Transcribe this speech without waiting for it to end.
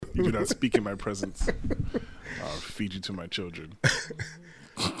You do not speak in my presence. I'll feed you to my children.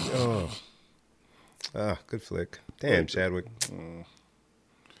 Good flick. Damn, Chadwick.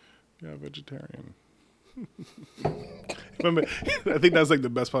 Yeah, vegetarian. Remember, I think that's like the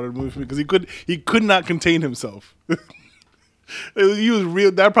best part of the movie for me because he could not contain himself. He was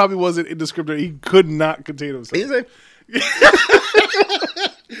real. That probably wasn't in the script. He could not contain himself. Is it?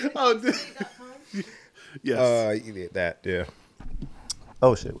 Oh, yes. Yeah.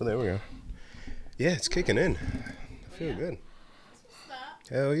 Oh shit! Well, there we go. Yeah, it's kicking in. I feel good.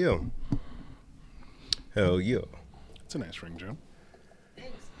 Hell yeah. Hell yeah. It's a nice ring, Jim.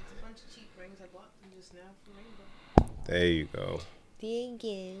 Thanks. It's a bunch of cheap rings I bought from just now from Rainbow. There you go. Thank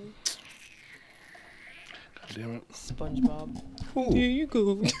you. God damn it. SpongeBob. Ooh. There you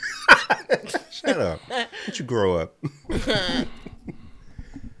go. Shut up. Don't you grow up.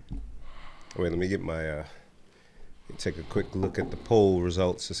 Wait, let me get my take a quick look at the poll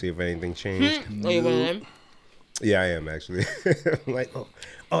results to see if anything changed. Are you one of them? Yeah, I am actually. I'm like, oh,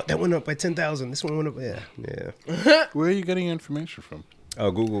 that went up by 10,000. This one went up. Yeah. Where are you getting your information from? Oh,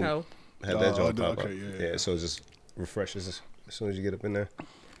 Google How? had that joint pop okay, up. yeah. So it just refreshes as soon as you get up in there.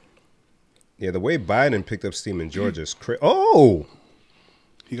 Yeah, the way Biden picked up steam in Georgia is crazy. Oh,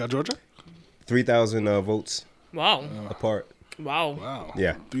 He got Georgia? 3,000 votes Wow. apart. Wow. Wow.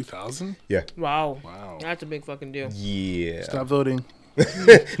 Yeah. 3,000? Yeah. Wow. Wow. That's a big fucking deal. Yeah. Stop voting.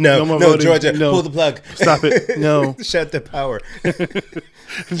 No, more no, voting. Georgia, No. pull the plug. Stop it. No. Shut the power.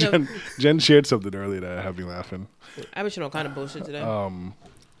 Jen shared something earlier that had me laughing. I've been showing all kind of bullshit today.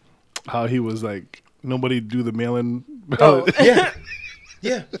 How he was like, nobody do the mail-in Oh. ballot.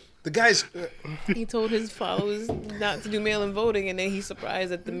 Yeah. The guys. He told his followers not to do mail-in voting, and then he's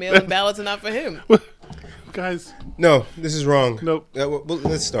surprised that the mail-in ballots are not for him. Guys, No, this is wrong. Nope. Well,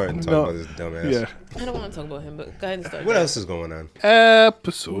 let's start and talk No. about this dumbass. yeah. I don't want to talk about him, but go ahead and start. What else is going on?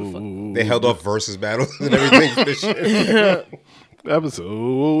 Episode. They held off versus battles and everything for this shit.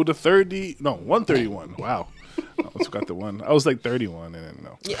 Episode 131. Wow. I almost got the one. I was like 31 and then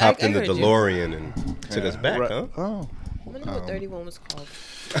no. Yeah, Hopped in the heard you. DeLorean and took us back, Right. huh? Oh. I wonder what 31 was called.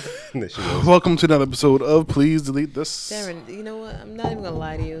 There she goes. Welcome to another episode of Please Delete This. Darren, you know what? I'm not even going to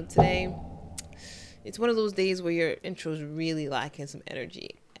lie to you. Today, it's one of those days where your intro's really lacking some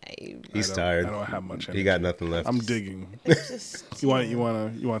energy. He's I tired. don't have much energy. He got nothing left. I'm digging. Just, You want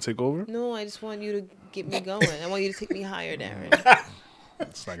to take over? No, I just want you to get me going. I want you to take me higher, Darren.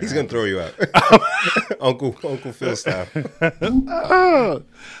 It's not He's gonna throw you out, Uncle Phil style.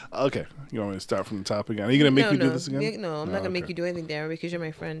 Okay. You want me to start from the top again? Are you gonna make me do this again? No, I'm not going to make you do anything, Darren, because you're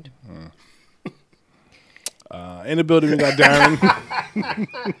my friend. In the building, we got Darren.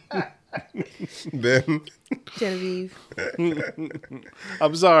 Ben, Genevieve.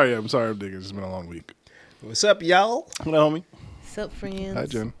 I'm sorry. I'm digging. It's been a long week. what's up, y'all? Hello, homie. Sup, friends? Hi,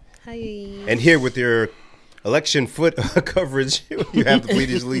 Jen. Hi. And here with your election foot coverage, you have the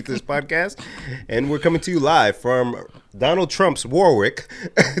Please Delete This podcast, and we're coming to you live from Donald Trump's Warwick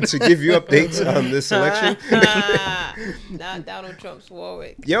to give you updates on this election. Not Donald Trump's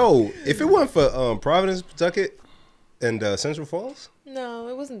Warwick. Yo, if it weren't for Providence, Pawtucket, and Central Falls, No,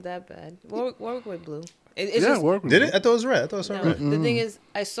 it wasn't that bad. Warwick went blue. It's Yeah, just, work with did me. it? I thought it was red. I thought it was no, red. the thing is,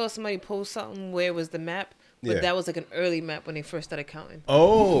 I saw somebody post something where it was the map, but Yeah. that was like an early map when they first started counting.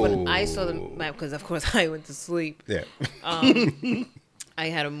 Oh, When I saw the map, because of course I went to sleep, yeah. I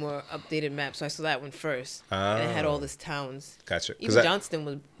had a more updated map, so I saw that one first, and it had all these towns. Gotcha. 'Cause Even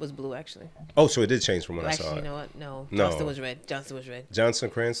Johnston was blue actually. Oh, so it did change from when I saw Actually, it. you know what? No, No. Johnston was red. Johnston was red. Johnson,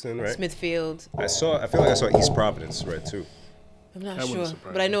 Cranston, right? Smithfield. I feel like I saw East Providence red too. I'm not That wouldn't sure,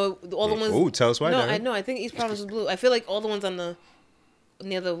 surprise but I me. know all the ones. Ooh, tell us why, No, Darren. I know. I think East Providence was blue. I feel like all the ones on the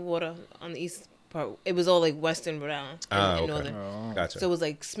near the water on the east part, it was all like Western Rhode Island and Okay. Northern. Gotcha. So it was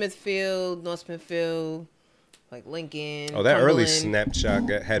like Smithfield, North Smithfield, like Lincoln. Oh, that early Cumberland.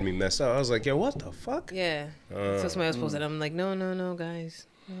 snapshot had me messed up. I was like, yo, what the fuck? Yeah. So somebody else posted. I'm like, no, guys.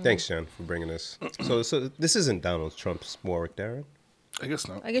 Thanks, Sean, for bringing this. So this isn't Donald Trump's Warwick, Darren. I guess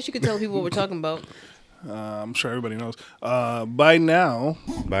not. I guess you could tell people what we're talking about. I'm sure everybody knows. By now,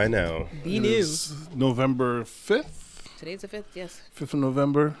 By now. Be it new. is November 5th. Today's the 5th. Yes. 5th of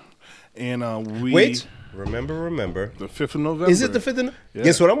November. And we... Wait. Remember. The 5th of November. Is it the 5th of Yeah.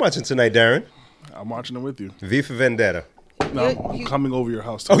 Guess what I'm watching tonight, Darren? I'm watching it with you. V for Vendetta. No, I'm coming over your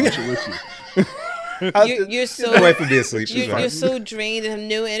house to watch it with you. You're so. My wife would be asleep. She's You're fine. so drained and have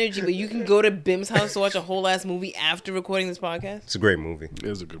no energy, but you can go to Bim's house to watch a whole ass movie after recording this podcast. It's a great movie. It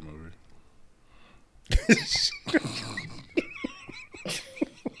is a good movie.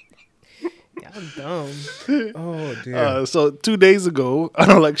 Y'all dumb. Oh, dear. So 2 days ago, on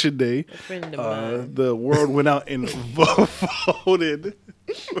election day, A friend of mine. the world went out and voted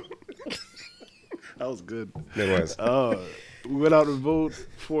That was good. It was. We went out to vote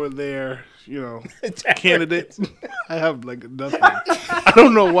for their, candidate. I have like nothing. I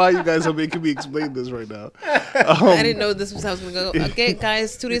don't know why you guys are making me explain this right now. I didn't know this was how it was going to go. Okay,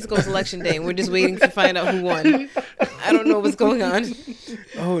 guys, 2 days ago was election day, and we're just waiting to find out who won. I don't know what's going on.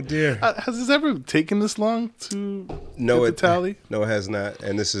 Oh dear. Has this ever taken this long to get the tally? No, it has not.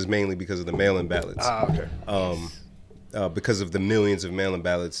 And this is mainly because of the mail-in ballots. Okay. Because of the millions of mail-in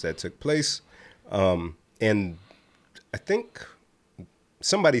ballots that took place. And I think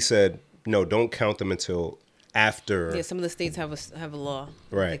somebody said, no, don't count them until after. Yeah, some of the states have a law.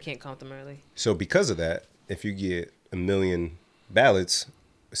 Right. They can't count them early. So because of that, if you get 1 million ballots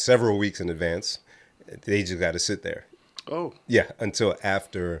several weeks in advance, they just got to sit there. Oh. Yeah, until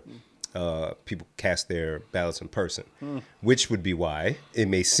after people cast their ballots in person, which would be why it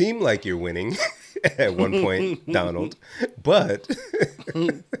may seem like you're winning at one point, Donald, but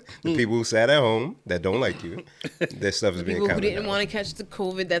the people who sat at home that don't like you, their stuff is being counted. People who didn't want to catch the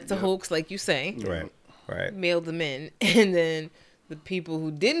COVID, that's a hoax, like you say. Right. Mailed them in. And then the people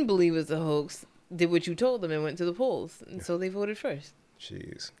who didn't believe it was a hoax did what you told them and went to the polls. And so they voted first.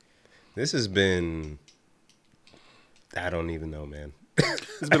 Jeez. This has been... I don't even know, man.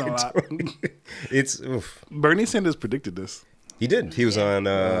 It's been a lot. It's... Oof. Bernie Sanders predicted this. He did. He was on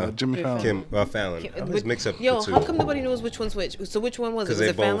Jimmy Fallon. Fallon. I always mix up Yo, the two. how come nobody knows which one's which? So which one was it? Was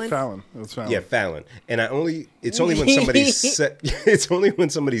it Fallon? Fallon. It was Fallon. Yeah, Fallon. And it's only when somebody it's only when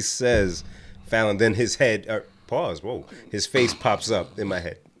somebody says Fallon, then his head pause. Whoa, his face pops up in my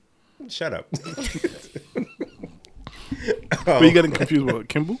head. Shut up. But you getting confused with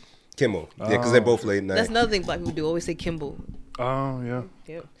Kimball? Kimmel. Yeah, because they're both late night. That's another thing black people do. Always say Kimball. Oh yeah.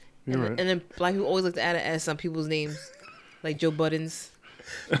 Yep. You're right. And then black people always like to add an S on people's names, like Joe Buttons.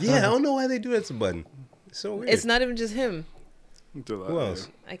 Yeah, I don't know why they do that to Button. It's so weird. It's not even just him. Who else?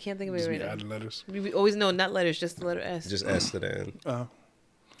 I can't think of it Just right be now. adding letters. We always know not letters, just the letter S. Just S to the end. Oh.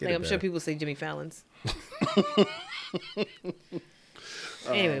 Like I'm sure people say Jimmy Fallon's.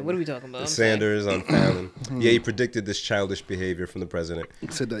 Anyway, what are we talking about? Sanders on Fallon. Yeah, he predicted this childish behavior from the president.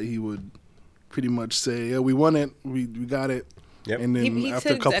 Said that he would pretty much say, "Yeah, we won it. We got it." Yep. And then He after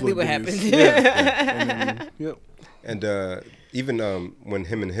said a couple exactly of what days, happened. And then, yep. And even when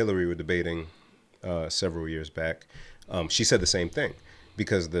him and Hillary were debating several years back, she said the same thing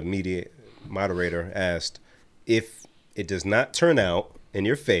because the media moderator asked, if it does not turn out in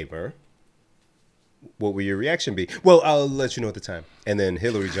your favor, what will your reaction be? Well, I'll let you know at the time. And then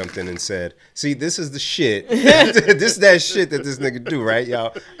Hillary jumped in and said, see, this is the shit. This is that shit that this nigga do, right, y'all?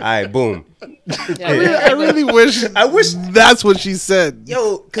 All right, boom. I really wish that's what she said.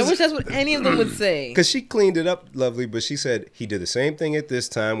 Yo, I wish that's what any of them would say. because she cleaned it up lovely, but she said he did the same thing at this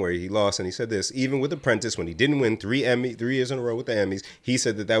time where he lost, and he said this, even with Apprentice, when he didn't win 3 years in a row with the Emmys, he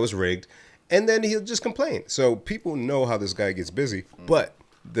said that was rigged, and then he'll just complain. So people know how this guy gets busy, but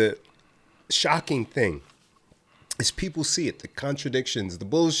the shocking thing is people see it, the contradictions, the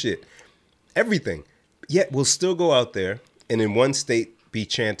bullshit, everything, yet we'll still go out there and in one state be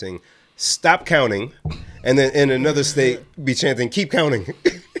chanting, stop counting, and then in another state be chanting, keep counting.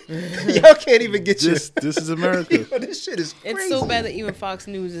 Y'all can't even get This is America. Yo, this shit is crazy. It's so bad that even Fox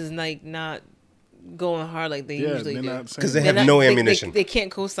News is like not going hard like they usually they're do. not saying Because they that. have no ammunition. They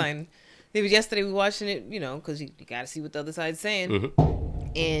can't co-sign. Yesterday we watching it, because you got to see what the other side's saying,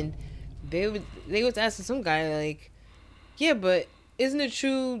 and they was asking some guy like, yeah, but isn't it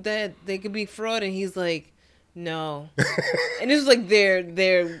true that they could be fraud? And he's like, no. And this was like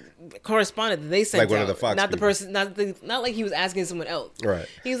their correspondent that they sent Like one out, of the Fox not the people. person, not like he was asking someone else. Right.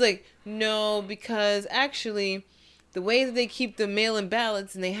 He's like, no, because actually, the way that they keep the mail-in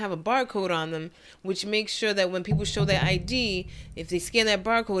ballots and they have a barcode on them, which makes sure that when people show their ID, if they scan that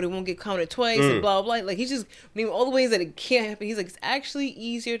barcode, it won't get counted twice and blah, blah, blah. Like, he's just, all the ways that it can't happen. He's like, it's actually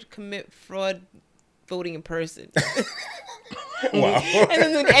easier to commit fraud voting in person. Wow. And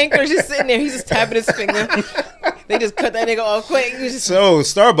then the anchor's just sitting there. He's just tapping his finger. They just cut that nigga off quick. He was just, So,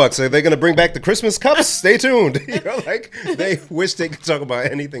 Starbucks, are they going to bring back the Christmas cups? Stay tuned. Like, they wish they could talk about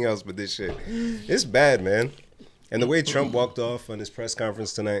anything else but this shit. It's bad, man. And the way Trump walked off on his press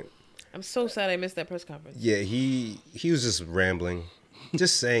conference tonight. I'm so sad I missed that press conference. Yeah, he was just rambling,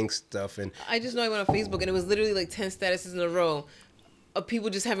 just saying stuff. And I just know I went on Facebook and it was literally like 10 statuses in a row of people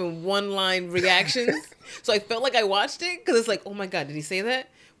just having one-line reactions. So I felt like I watched it because it's like, oh my God, did he say that?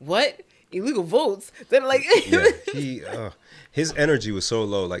 What? Illegal votes? Then like, yeah, his energy was so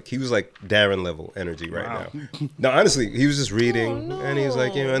low. Like, he was like Darren level energy right now. No, honestly, he was just reading, and he was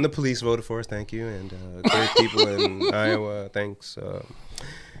like, and the police voted for us, thank you, and great people in Iowa, thanks. All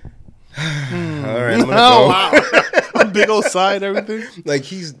right, I'm gonna go. Wow. A big old sigh and everything. Like,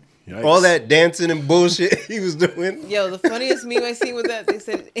 he's Yikes. All that dancing and bullshit he was doing. Yo, the funniest meme I seen with that, they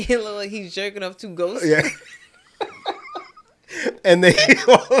said it looked like he's jerking off 2 ghosts. Yeah. And they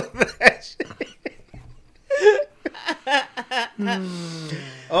all of that shit.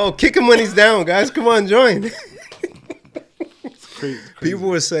 Oh, kick him when he's down, guys. Come on, join. Crazy. People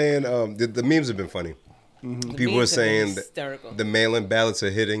were saying the memes have been funny. Mm-hmm. People were saying that hysterical. the mail-in ballots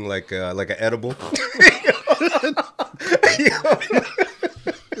are hitting like an edible.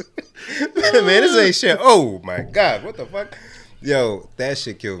 Man, this ain't shit. Oh my God, what the fuck? Yo, that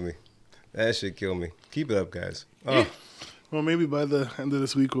shit killed me. That shit killed me. Keep it up, guys. Oh, Well, maybe by the end of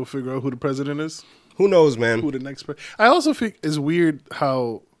this week we'll figure out who the president is. who knows, man? Who the next president? I also think it's weird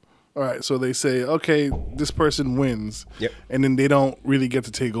how. All right, so they say, okay, this person wins, Yep. and then they don't really get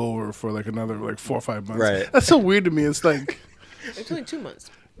to take over for like another 4 or 5 months. Right. That's so weird to me. It's like It's only 2 months.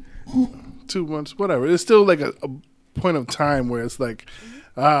 2 months, whatever. It's still like a point of time where it's like,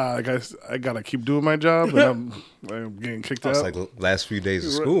 I gotta keep doing my job, and I'm getting kicked It's out. like the last few days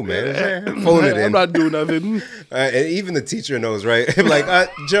of school, man. Pulling it I'm in. not doing nothing. And even the teacher knows, right? Like,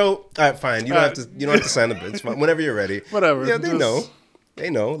 Joe, all right, fine. You don't have to sign the bill. It's fine. Whenever you're ready. Whatever. Yeah, they Just- know. They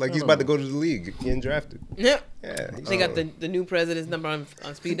know. Like he's about to go to the league, getting drafted. Yep. Yeah. They got the new president's number on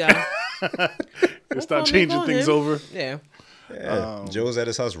speed dial. They start call changing things him. over. Yeah. Yeah. Joe's at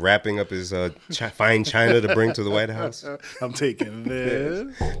his house wrapping up his fine china to bring to the White House, I'm taking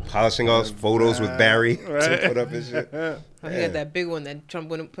this. polishing all his photos with Barry to Right. put up his shit. Oh, he got that big one that Trump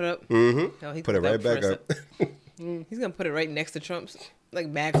wouldn't put up. Mm-hmm. Oh, he Put it right back first. up. He's gonna put it right next to Trump's,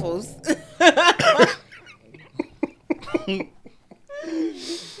 like bag clothes.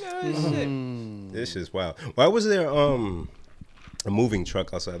 Oh, shit. This is wild. Why was there a moving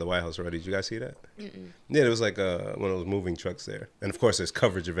truck outside the White House already? Did you guys see that? Yeah, there was like one of those moving trucks there, and of course there's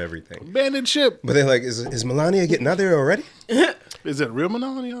coverage of everything. Abandoned ship. But they're like, is Melania getting out there already? Is it real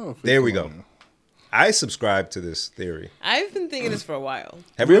Melania? or fake There we go. Melania? I subscribe to this theory. I've been thinking this for a while.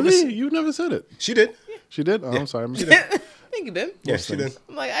 Have you ever Really? seen? You never said it. She did. She did? Oh, I'm sorry. She did. Thank you, Ben. Yeah, Most she did. things.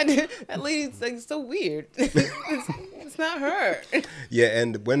 I'm like, that lady's like so weird. it's not her. Yeah,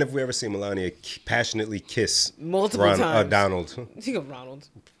 and when have we ever seen Melania passionately kiss Multiple times. Donald? Think of Ronald.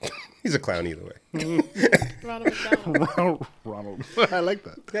 He's a clown either way. Ronald McDonald. Ronald. I like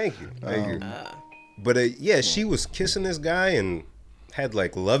that. Thank you. Thank you. But yeah, she was kissing this guy and had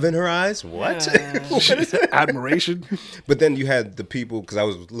like love in her eyes. What? Admiration. But then you had the people, because I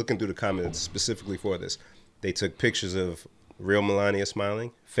was looking through the comments specifically for this. They took pictures of real Melania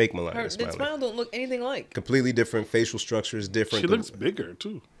smiling, fake Melania Her smiling. the smile don't look anything like. Completely different facial structures, different. She looks bigger,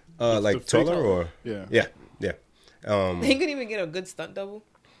 too. like the fake- taller or Yeah. yeah. They couldn't even get a good stunt double.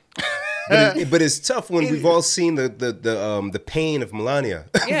 But it's tough when we've all seen the pain of Melania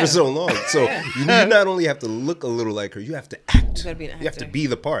Yeah. for so long. So you not only have to look a little like her, you have to act. You gotta be an You have to actor. be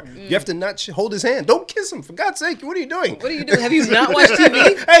the part. You have to not hold his hand. Don't kiss him, for God's sake. What are you doing? What are you doing? Have you not watched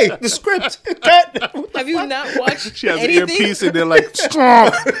TV? Hey, the script. Cut. Have you not watched She has an anything? earpiece and they're like,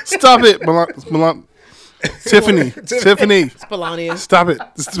 stop it, Tiffany. Melania. Stop it.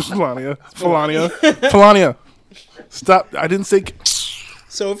 This is Melania. Stop. I didn't say.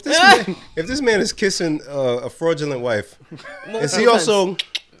 So if this man is kissing a fraudulent wife, is he Multiple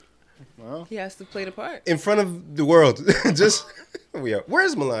also He has to play the part. in front of the world? Just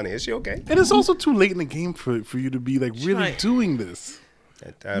where's Melania? Is she okay? And it's also too late in the game for you to be like really Right. doing this.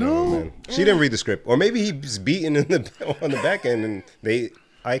 I don't know, man. She didn't read the script, or maybe he's beaten on the back end, and they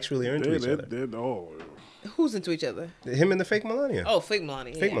actually are into each other. Who's into each other? Him and the fake Melania. Oh, fake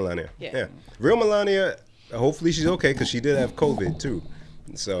Melania. Fake yeah. Melania. Yeah. Yeah. Real Melania, hopefully she's okay because she did have COVID too.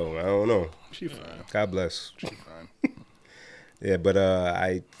 So I don't know. She fine. God bless. She fine. Yeah, but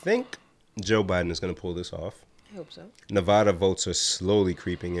I think Joe Biden is going to pull this off. I hope so. Nevada votes are slowly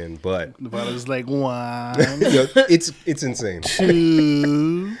creeping in, but Nevada's like 1, yo, it's insane.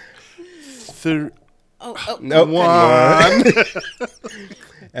 2, 3. Oh, Nope. 1.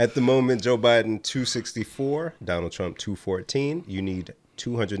 At the moment, Joe Biden 264, Donald Trump 214. You need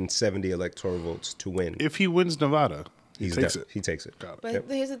 270 electoral votes to win. If he wins Nevada, he takes it. He takes it. Got it. But Yep.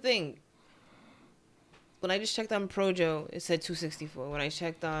 here's the thing. When I just checked on Projo, it said 264. When I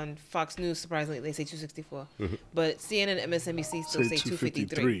checked on Fox News, surprisingly, they say 264. Mm-hmm. But CNN and MSNBC still say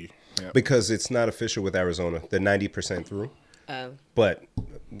 253. Yep. Because it's not official with Arizona. They're 90% through. But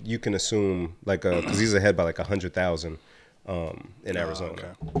you can assume, like, because he's ahead by like 100,000 in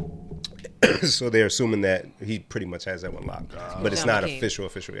Arizona. Okay. So they're assuming that he pretty much has that one locked. But it's John not McCain.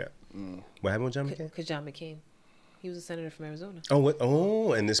 official yet. What happened with John McCain? Because John McCain, he was a senator from Arizona. Oh, what?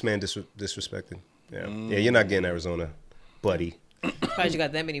 Oh, and this man disrespected. Yeah, yeah. You're not getting Arizona, buddy. Surprised you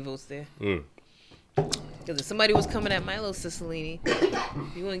got that many votes there. Because if somebody was coming at Milo Cicilline,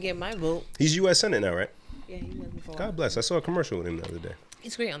 you wouldn't get my vote. He's U.S. Senate now, right? Yeah, he was before. God bless. I saw a commercial with him the other day.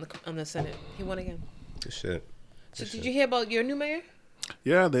 He's great on the Senate. He won again. Good shit. So did you hear about your new mayor?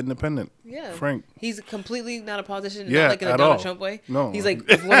 Yeah, the independent. Yeah. Frank. He's completely not a politician. Yeah, not like in a at Donald all. Trump way. No. He's like,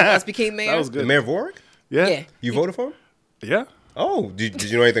 if one of us became mayor. That was The good. mayor of Warwick? Yeah. Yeah. You voted for him? Yeah. Oh, did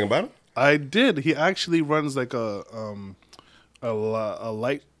you know anything about him? I did. He actually runs like a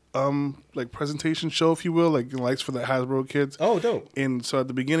light like presentation show, if you will, like lights for the Hasbro kids. Oh, dope. And so at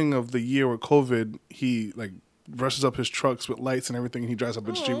the beginning of the year with COVID, he like brushes up his trucks with lights and everything. And he drives up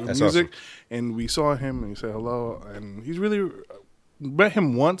the street with That's music. awesome. And we saw him and he said hello. And he's really met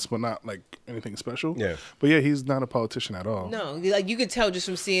him once, but not like anything special. Yeah. But yeah, he's not a politician at all. No, like you could tell just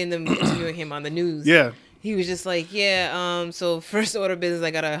from seeing them interviewing him on the news. Yeah. He was just like, yeah, so first order of business,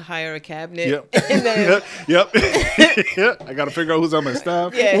 I got to hire a cabinet. Yep. And then, yep. Yeah. I got to figure out who's on my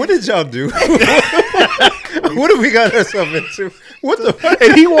staff. yeah. What did y'all do? What have we got ourselves into? What the?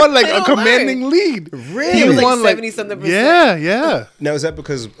 And he won like I a know, commanding lead. Really? He was like won 70-something%. Yeah, yeah. Now, is that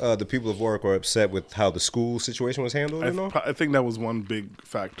because the people of Warwick were upset with how the school situation was handled? I think that was one big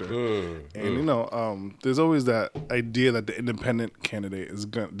factor. And you know, there's always that idea that the independent candidate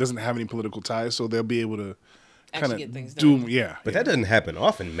doesn't have any political ties, so they'll be able to kind Actually get of things do. done. Yeah, But that doesn't happen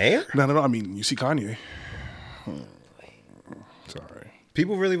often, mayor. no. I mean, you see Kanye. Sorry.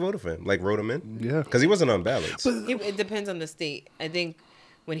 People really voted for him, like wrote him in. Yeah. Because he wasn't on ballots. It depends on the state. I think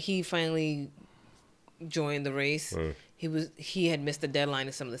when he finally joined the race, he had missed the deadline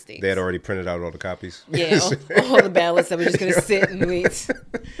in some of the states. They had already printed out all the copies. Yeah, all the ballots that were just going to sit and wait.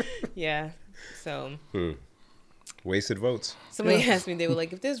 Yeah. So Wasted votes. somebody asked me, they were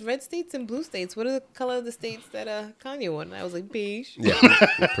like, if there's red states and blue states, what are the color of the states that Kanye won? And I was like, beige. Yeah,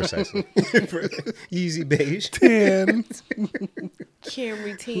 precisely. Easy beige. Tan.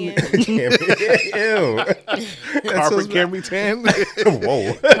 Camry tan. Ew. Carpet Camry tan.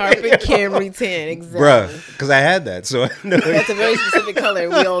 Whoa. Carpet Camry tan. Exactly. Bruh, because I had that, so I know. That's a very specific color.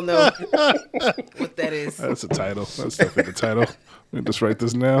 We all know what that is. That's a title. That's definitely the title. Let me just write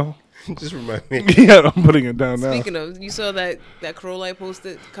this now. Just remind me. Yeah, I'm putting it down now. Speaking of, you saw that Corolla I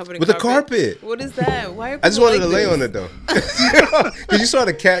posted covered in With the carpet. What is that? Why are people I just wanted like to lay this? on it though, because you saw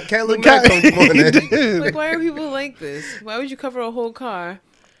the cat looked cat- mad comfortable in He it, did. Like, why are people like this? Why would you cover a whole car?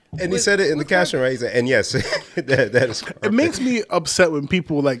 and he With- said it in the with caption, right? He said, "And yes, that is carpet." It makes me upset when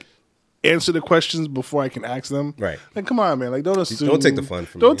people like answer the questions before I can ask them. Right. Like, come on, man. Like, don't assume. Don't take the fun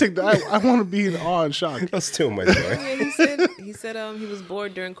from Don't me. take the. I want to be in awe and shock. Don't steal my joy. Yeah, he said he was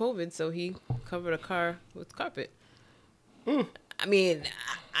bored during COVID, so he covered a car with carpet. I mean,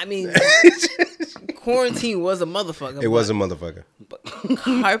 quarantine was a motherfucker. It was a motherfucker. but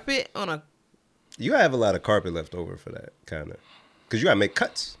carpet on a. You gotta have a lot of carpet left over for that kind of, because you gotta make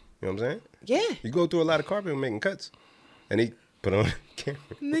cuts. You know what I'm saying? Yeah. You go through a lot of carpet when making cuts, and he put on a Camry.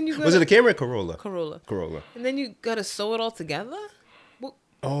 And then you Was it a Camry or Corolla? Corolla? Corolla. And then you gotta sew it all together. Well,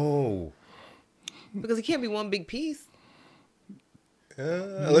 Oh. because it can't be one big piece.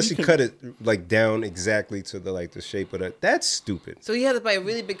 Unless you cut it like down exactly to the shape of that. That's stupid. So you had to buy a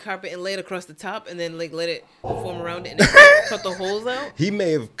really big carpet and lay it across the top, and then like let it form around it, and then cut the holes out. He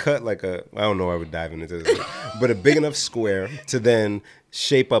may have cut I don't know, I would dive into this, but a big enough square to then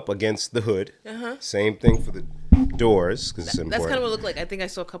shape up against the hood. Same thing for the doors, because it's important. That's kind of what it looked like. I think I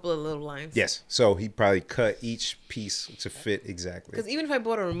saw a couple of little lines. Yes. So he probably cut each piece to fit exactly. Because even if I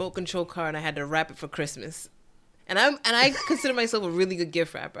bought a remote control car and I had to wrap it for Christmas, and I consider myself a really good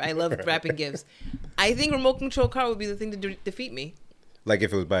gift wrapper. I love wrapping gifts. I think remote control car would be the thing to defeat me. Like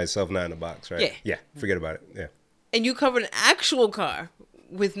if it was by itself, not in a box, right? Yeah. Yeah. Forget about it. Yeah. And you covered an actual car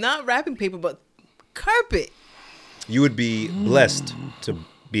with not wrapping paper but carpet. You would be blessed to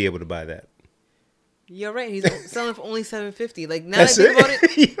be able to buy that. You're right. He's selling for only $750. Like now That's that I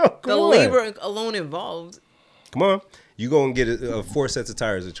think it? about it, Yo, the come on. labor alone involved. Come on. You go and get 4 sets of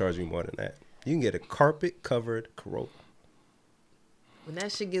tires that charge you more than that. You can get a carpet covered Corolla. When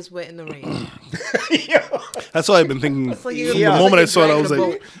that shit gets wet in the rain, That's what I've been thinking. it's like The you're moment I saw it, I dragging was a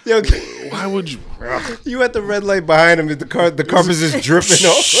like, boat. Yo, why would you? you at the red light behind him, the carpet's just dripping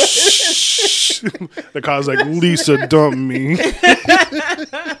off. The car's like, Lisa dumped me.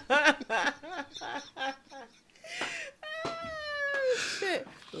 Shit.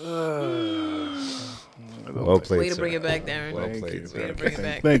 Well played, Way to sir. bring it back, Darren. Well Thank played, you. sir. Way to bring it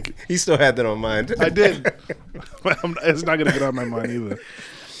back. Thank you. He still had that on mind. I did. It's not gonna get out of my mind either.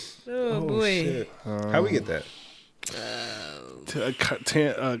 Oh, boy. Shit. How we get that?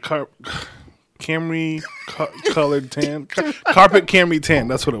 Camry colored tan, carpet Camry tan.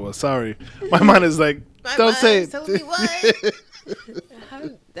 That's what it was. Sorry, my mind is like, My don't mind say is it. telling me what?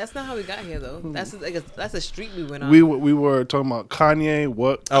 That's not how we got here, though. That's that's a street we went on. We were talking about Kanye.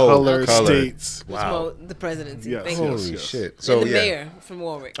 What color states? Wow. The presidency. Yes. Thank you. Holy shit! So And the mayor from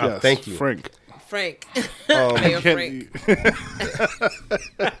Warwick. Oh, thank you. Frank. Mayor Frank.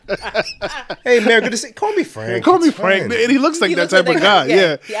 Hey, Mayor, good to see. Call me Frank. Call me It's Frank. fine. And he looks like He that looks type like of that guy.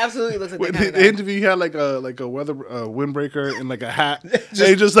 Yeah. He absolutely looks like that With kind of the guy. interview, he had like a windbreaker and like a hat. And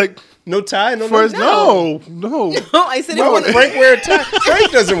he just like No tie, no. first, no. No, I said No, it was Frank wear a tie.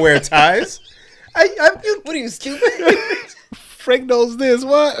 Frank doesn't wear ties. What are you, stupid? Frank knows this.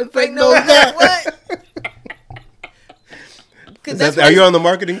 What? Frank knows that. What? 'Cause that's Are you on the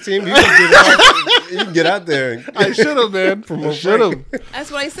marketing team? You can get out there. I should have, man. I should have.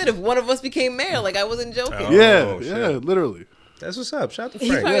 That's what I said. If one of us became mayor, like I wasn't joking. Oh, Yeah, shit. yeah, literally. That's what's up. Shout out to He's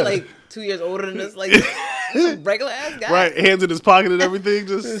Frank. probably like 2 years older than us, like regular ass guy. Right, hands in his pocket and everything.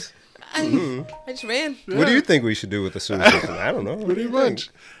 Just I just ran. What do you think we should do with the sewer system? I don't know. pretty much.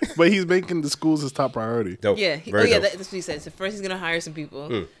 But he's making the schools his top priority. Dope. Yeah. Very dope. That's what he said. So first he's gonna hire some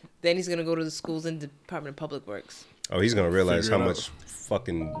people. Then he's gonna go to the schools and Department of Public Works. Oh, he's gonna realize Figure how it much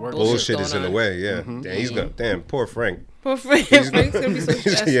fucking Bullshit's bullshit is going in the on. way. Yeah. Damn, poor Frank. Poor Frank. Frank's gonna be so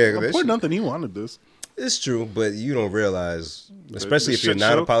stressed. Yeah, that Poor shit- nothing. He wanted this. it's true, but you don't realize, especially the if you're shit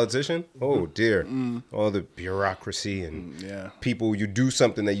not show? a politician. Oh dear, all the bureaucracy and Yeah. people. You do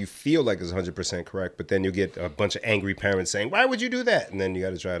something that you feel like is 100% correct, but then you get a bunch of angry parents saying, "Why would you do that?" And then you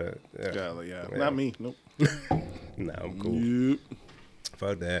got to try to. Yeah. Not me. Nope. Nah, I'm cool. Yep.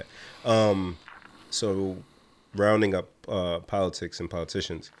 Fuck that. So rounding up politics and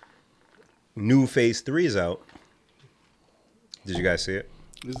politicians, new Phase 3 is out. Did you guys see it?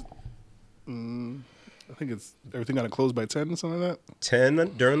 I think it's everything got to close by 10 or something like that.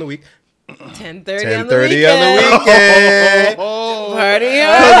 10 during the week. 10:30 on the 10:30 weekend. on the weekend. Party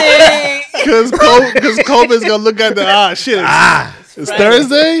hard. Because Kobe's gonna look at the shit. It's Friday.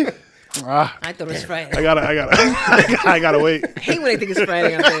 Thursday. I thought it was Friday. I gotta wait. I hate when I think it's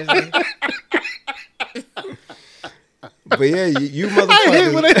Friday on Thursday. But yeah, you I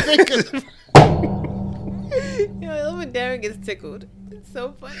hate when motherfuckers. I think it's Yo, I love when Darren gets tickled. It's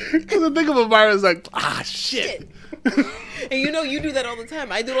so funny. because I think of a virus like shit. And you do that all the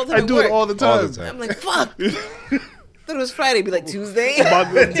time. I do it all the time. I do it all the time. All the time. I'm like, fuck. Thought it was Friday. Be like Tuesday.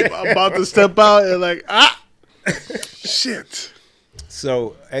 About to step out and like shit.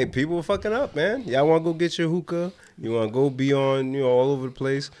 So, hey, people are fucking up, man. Y'all want to go get your hookah? You want to go be on, all over the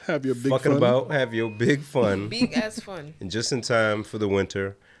place? Have your big fucking fun. about, have your big fun. Big ass fun. And just in time for the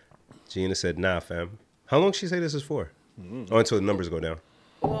winter, Gina said, nah, fam. How long she say this is for? Oh, until the numbers go down.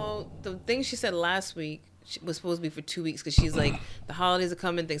 Well, the thing she said last week was supposed to be for 2 weeks because she's like, the holidays are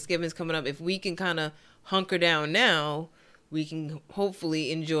coming, Thanksgiving's coming up. If we can kind of hunker down now, we can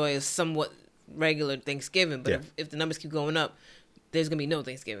hopefully enjoy a somewhat regular Thanksgiving. But Yeah. if the numbers keep going up, there's going to be no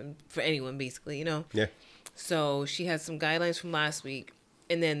Thanksgiving for anyone, basically, Yeah. So she had some guidelines from last week.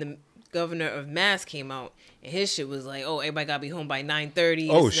 And then the governor of Mass came out, and his shit was like, oh, everybody got to be home by 9:30.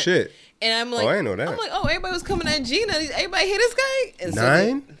 Oh, shit. And I'm like, I didn't know that. I'm like, oh, everybody was coming at Gina. Everybody hit this guy. And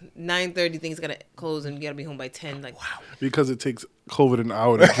so 9:30 things gotta close and you gotta be home by 10. Like, wow. Because it takes COVID an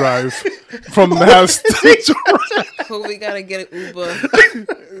hour to drive from Mass to We gotta get an Uber.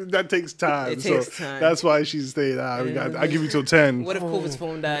 that takes time. It takes time. That's why she stayed. I give you till 10. What if COVID's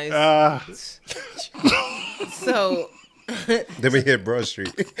phone dies? So Then we hit Broad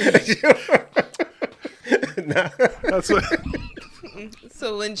Street. That's what.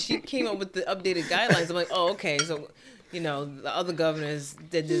 so when she came up with the updated guidelines, I'm like, oh, okay. So, the other governors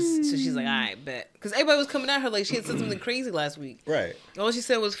did this. So she's like, all right, bet. Because everybody was coming at her like she had said something crazy last week. Right. All she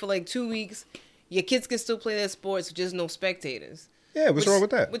said was for like 2 weeks, your kids can still play their sports, just no spectators. Yeah, what's wrong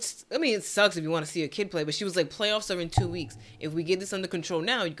with that? Which, I mean, it sucks if you want to see a kid play, but she was like, playoffs are in 2 weeks. If we get this under control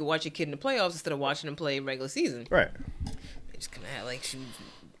now, you can watch your kid in the playoffs instead of watching them play regular season. Right. They just kind of like she was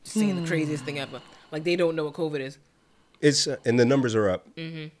saying the craziest thing ever. Like they don't know what COVID is. It's and the numbers are up.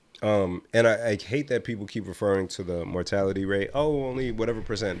 Mm-hmm. And I hate that people keep referring to the mortality rate. Oh, only whatever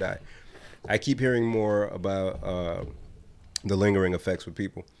percent die. I keep hearing more about the lingering effects with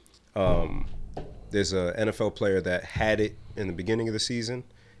people. There's a NFL player that had it in the beginning of the season,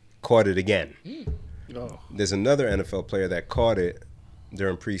 caught it again. Oh. There's another NFL player that caught it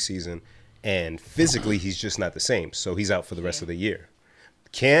during preseason, and physically he's just not the same. So he's out for the rest of the year.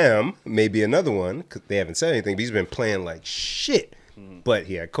 Cam may be another one, 'cause they haven't said anything, but he's been playing like shit. But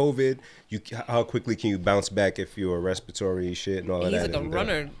he had COVID. How quickly can you bounce back if you're respiratory shit and all And of he's that? like a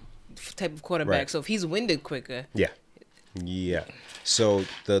runner type of quarterback. Right. So if he's winded quicker, Yeah. So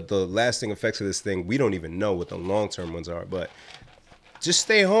the lasting effects of this thing, we don't even know what the long-term ones are, but just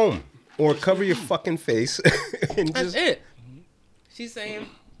stay home or cover your fucking face and that's just it. She's saying,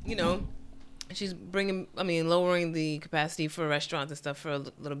 you know, she's lowering the capacity for restaurants and stuff for a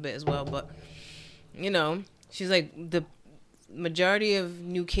little bit as well. But, you know, she's like, the majority of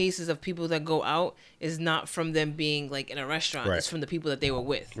new cases of people that go out is not from them being like in a restaurant. Right. It's from the people that they were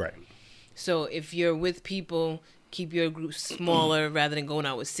with. Right. So if you're with people, keep your group smaller rather than going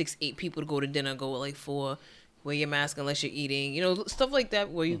out with 6-8 people to go to dinner. Go with like 4. Wear your mask unless you're eating. You know, stuff like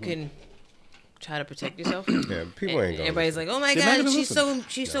that where you can try to protect yourself. Yeah, people ain't going. Everybody's like, "Oh my They're not God, gonna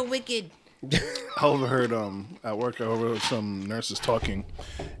she's so wicked." I overheard at work. I overheard some nurses talking,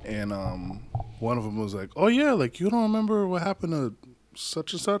 and one of them was like, "Oh yeah, like you don't remember what happened to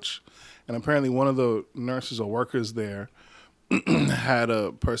such and such," and apparently one of the nurses or workers there had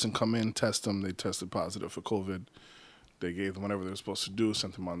a person come in, test them. They tested positive for COVID. They gave them whatever they were supposed to do,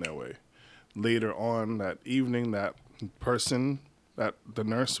 sent them on their way. Later on that evening, that the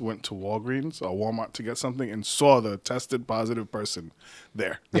nurse went to Walgreens or Walmart to get something and saw the tested positive person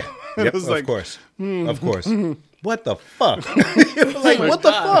there. Yeah, It yep, was of like, course. Of course. What the fuck? Like, what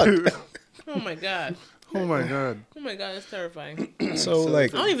the fuck? Oh my God. Oh my God. Oh my God, that's terrifying. So,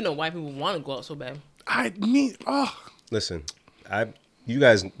 like, I don't even know why people want to go out so bad. listen, you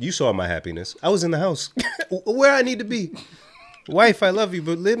guys, you saw my happiness. I was in the house where I need to be. Wife, I love you,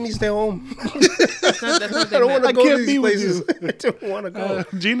 but let me stay home. That's not I don't want to I go to can't these be with places. I don't want to go.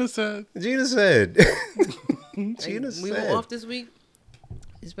 Gina said. Gina said. Gina We said. were off this week.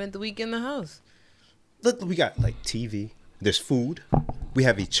 We spent the week in the house. Look, we got like TV. There's food. We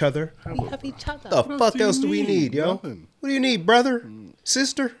have each other. We have each other. The else fuck do you else do we need? need, yo? Nothing. What do you need, brother?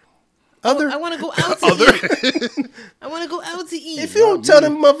 Sister? Other? I want to go out to eat. I want to go out to eat. If you don't tell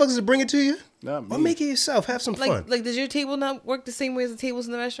them motherfuckers to bring it to you, Not me. well, make it yourself. Have some fun. like, does your table not work the same way as the tables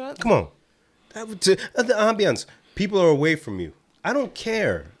in the restaurant? Come on. The ambiance. People are away from you. I don't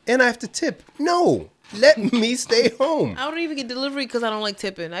care. And I have to tip. No. Let me stay home. I don't even get delivery because I don't like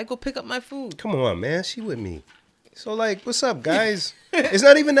tipping. I go pick up my food. Come on, man. She with me. So, like, what's up, guys? It's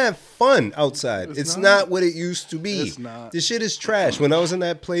not even that fun outside. It's not what it used to be. It's not. This shit is trash. When I was in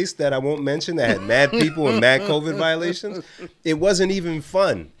that place that I won't mention that had mad people and mad COVID violations, it wasn't even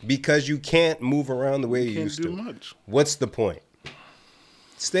fun because you can't move around the way you Can't used do to. much. What's the point?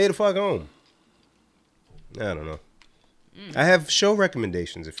 Stay the fuck home. I don't know. I have show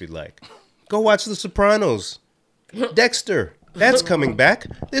recommendations if you'd like. Go watch The Sopranos. Dexter. That's coming back.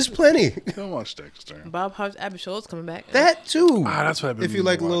 There's plenty. Don't watch Dexter. Bob Hobbs Abishaw's coming back. That too. That's what I've been If you meaning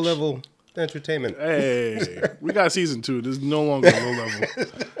like to low watch. level entertainment. Hey, we got season 2. There's no longer low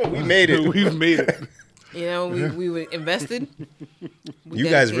level. We made it. We've made it. You know, we were invested. We You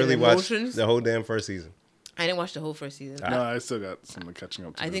guys dedicated really watched emotions. the whole damn first season. I didn't watch the whole first season. No, I still got some catching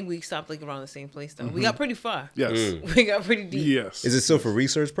up to I do. think we stopped like around the same place though. We got pretty far. Yes. We got pretty deep. Yes. Is it still for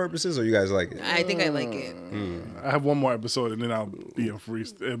research purposes, or you guys like it? I think I like it. I have one more episode and then I'll be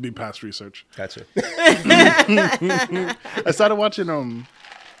it'll be past research. Gotcha. I started watching I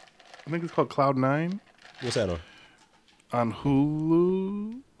think it's called Cloud 9 What's that on? on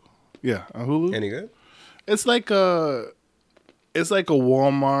Hulu. Yeah, on Hulu. Any good? It's like a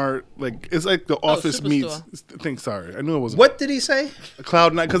Walmart, like it's like the Office meets. Sorry, I knew it wasn't What did he say?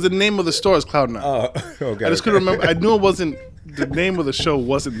 Cloud 9 because the name of the store is Cloud 9. Oh, okay. I just couldn't remember. I knew it wasn't. The name of the show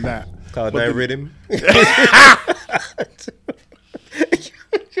wasn't that. Cloud But 9 the- rhythm.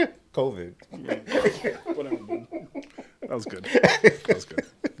 COVID. Whatever, dude. That was good. That was good.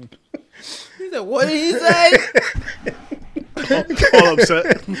 He said, "What did he say?" All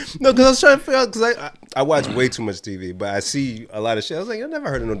upset. No, because I was trying to figure out, because I watch way too much TV, but I see a lot of shit. I was like, I never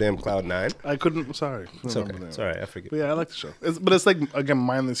heard of no damn Cloud 9. I couldn't. I'm sorry. It's okay. It's all right. I forget. But yeah, I like the show. But it's like again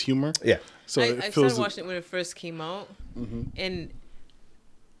mindless humor. Yeah. So I it started feels. watching it when it first came out, and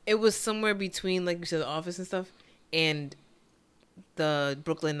it was somewhere between, like you said, The Office and stuff, and the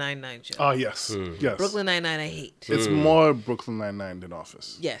Brooklyn Nine-Nine show. Oh yes, yes. Brooklyn Nine-Nine, I hate. It's more Brooklyn Nine-Nine than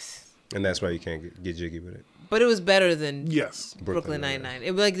Office. Yes, And that's why you can't get jiggy with it. but it was better than Yes. Brooklyn Nine-Nine.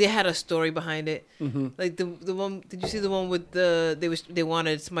 It was like they had a story behind it. Like the one. Did you see the one with they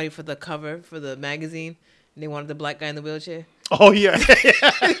wanted somebody for the cover for the magazine, and they wanted the black guy in the wheelchair. Oh yeah.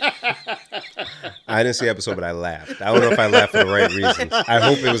 I didn't see the episode, but I laughed. I don't know if I laughed for the right reasons. I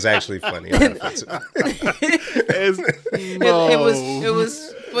hope it was actually funny. Not offensive. It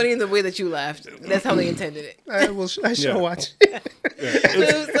was funny in the way that you laughed. That's how they intended it. I shall Yeah. watch. So it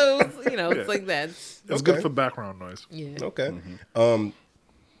was, it's like that. It's Okay. good for background noise. Yeah. Okay.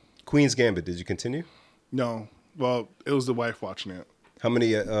 Queen's Gambit. Did you continue? No. Well, it was the wife watching it. How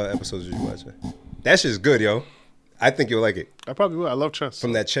many episodes did you watch? That shit's good, yo. I think you'll like it. I probably will. I love chess.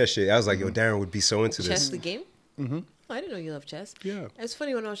 From that chess shit, I was like, yo, Darren would be so into Chess this. the game. I didn't know you love chess. Yeah. It's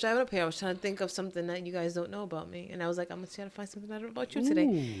funny when I was driving up here, I was trying to think of something that you guys don't know about me, and I was like, I'm gonna try to find something I don't know about you today,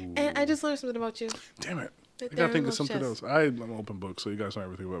 Ooh. and I just learned something about you. Damn it. I That gotta think Darren of something loves else. I'm an open book, so you guys know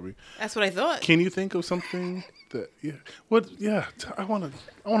everything about me. That's what I thought. Can you think of something that? Yeah. What? Yeah. I wanna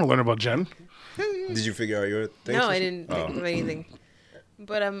learn about Jen. Did you figure out your thing? No, I didn't think of anything.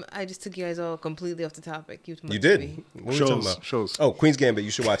 But I just took you guys all completely off the topic. You did. What were we talking about? Shows. Oh, Queen's Gambit.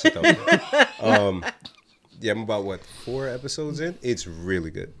 You should watch it though. Yeah, I'm about 4 episodes in. It's really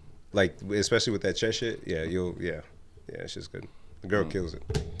good. Like especially with that chess shit. Yeah, yeah, it's just good. The girl kills it.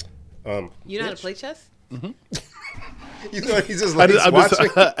 You know how to play chess? You thought he's just I'm watching?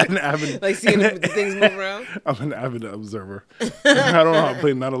 an avid. Like seeing the things move around? I'm an avid observer. I don't know how to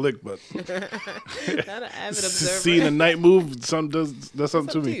play not a lick, but Not an avid observer. seeing a knight move, does something It's to up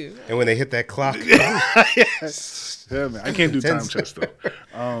to me. you. And when they hit that clock, Yeah, man. I can't do time Intense. chess though.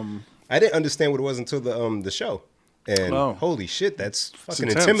 I didn't understand what it was until the show. And Oh. holy shit, that's It's fucking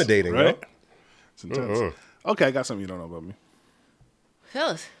intense, intimidating, right? right? It's intense. Okay, I got something you don't know about me. Tell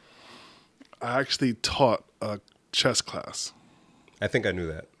us. I actually taught a chess class. I think I knew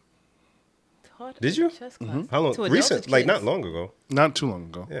that. Taught Did a you? Chess class. How long? To adults Recent, or like kids? not long ago. Not too long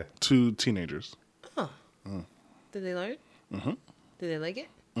ago. Yeah. 2 teenagers. Did they learn? Mm-hmm. Did they like it?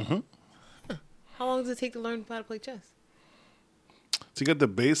 Mm-hmm. How long does it take to learn how to play chess? To get the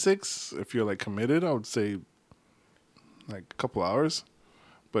basics, if you're like committed, I would say like a couple hours.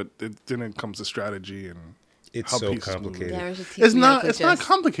 But then it comes to strategy and It's how so pieces move. complicated. Darren should teach It's me how to not. play It's not chess.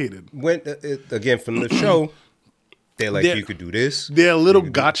 complicated. When again from the show, they're like, They're- you could do this. There are little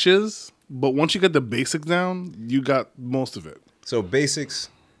gotchas, but once you get the basics down, you got most of it. So basics,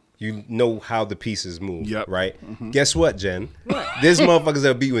 you know how the pieces move, Yep. right? Guess what, Jen? What? There's motherfuckers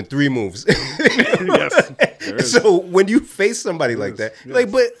that'll beat you in 3 moves. Yes. There is. So when you face somebody like that, yes.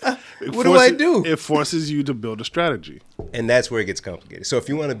 like, but It what do I forces- do? It forces you to build a strategy. And that's where it gets complicated. So if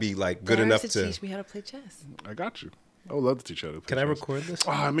you want to be like good Darren enough should to, teach me how to play chess. I got you. I would love to teach you how to play can I chess. record this?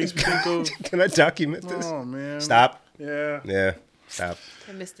 Oh, it makes me think of. Can I document this? Oh man. Stop. Yeah. Yeah, stop.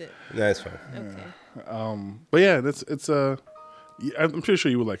 I missed it. That's fine. Okay. But yeah, it's a. Yeah, I'm pretty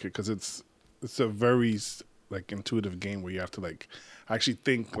sure you would like it because it's a very like intuitive game where you have to like actually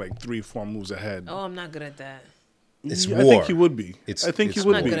think like 3-4 moves ahead. Oh, I'm not good at that. It's Yeah, war. I think you would be. It's- I think it's you I'm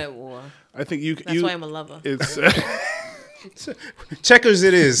would not be. good at war. I think you. That's you, why I'm a lover. It's Checkers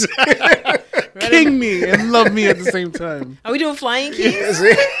it is. king me and love me at the same time. Are we doing flying keys? That's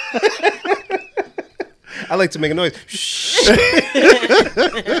it. I like to make a noise.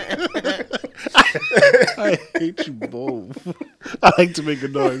 I hate you both. I like to make a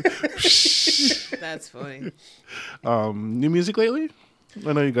noise. That's funny. New music lately?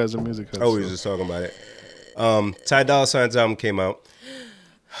 I know you guys are music heads. Oh, we so- were just talking about it. Ty Dolla $ign's album came out.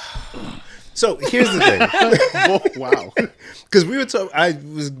 So here's the thing, Oh, wow. because we were talking. I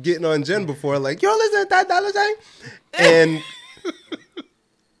was getting on Jen before, like, yo, listen to Ty Dolla $ign, and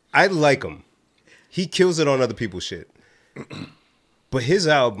I like him. He kills it on other people's shit, but his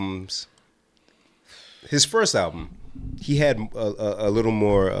albums, his first album, he had a little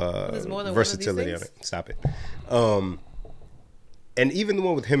more There's more than one of these versatility on things? it. Stop it. And even the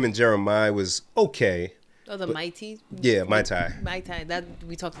one with him and Jeremiah was okay. Oh, the Mighty? Yeah, Mai Tai. Mai Tai. That,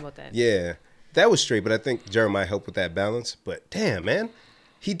 we talked about that. Yeah, that was straight, but I think Jeremiah helped with that balance. But damn, man,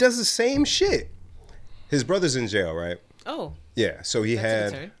 he does the same shit. His brother's in jail, right? Oh, Yeah, so he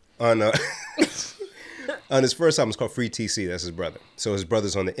That's a had good on on his first album, it's called Free TC. That's his brother. So his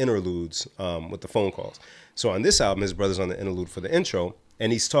brother's on the interludes with the phone calls. So on this album, his brother's on the interlude for the intro,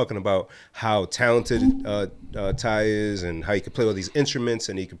 and he's talking about how talented Ty is and how he could play all these instruments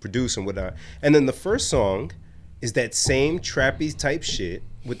and he could produce and whatnot. And then the first song is that same trappy type shit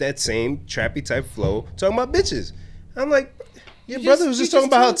with that same trappy type flow, talking about bitches. I'm like, your You brother just- was you just talking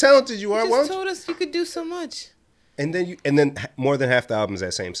just about how told- talented you are. you Why just don't you? told us you could do so much. And then more than half the album is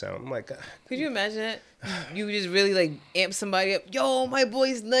that same sound. I'm like, Could you imagine that? You just really like amp somebody up. Yo, my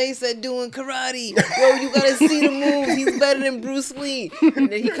boy's nice at doing karate. Yo, you gotta see the moves. He's better than Bruce Lee. And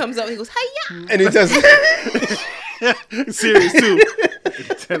then he comes out and he goes, hiya. and he does. Serious, too.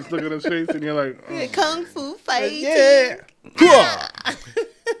 Intense look at his face, and you're like, oh. Kung Fu fight. Yeah. Cool.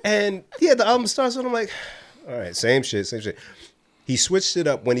 And yeah, the album starts and I'm like, all right, same shit. He switched it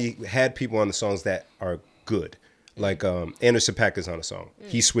up when he had people on the songs that are good. Like Anderson .Paak is on a song.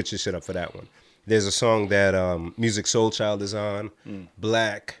 He switches shit up for that one. There's a song that Music Soul Child is on.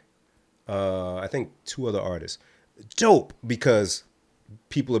 Black. I think 2 other artists. Dope because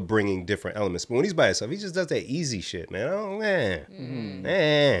people are bringing different elements. But when he's by himself, he just does that easy shit, man. Oh, man.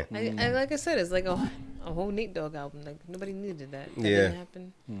 Man. I like I said, it's like a a whole Nate Dogg album. Like nobody needed that. That Yeah. didn't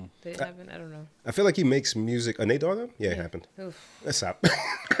happen. Did it happen? I don't know. I feel like he makes music. A Nate Dogg album? Yeah, it Yeah. happened. Oof. Let's stop.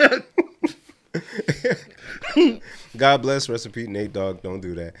 God bless, rest in peace, Nate Dogg. Don't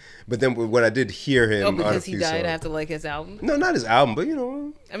do that. But then when I did hear him, Oh, on a because he few died, songs- I have to like his album. No, not his album, but you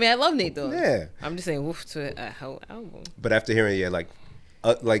know, I mean, I love Nate Dogg. yeah. I'm just saying, woof to a whole album. But after hearing, yeah,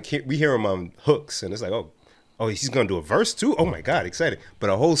 we hear him on hooks, and it's like, oh, he's gonna do a verse too. Oh my god, excited! But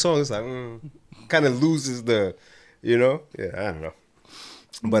a whole song is like, kind of loses the, yeah, I don't know.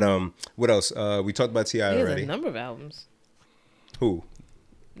 But what else? We talked about T.I. He has already. a number of albums. Who?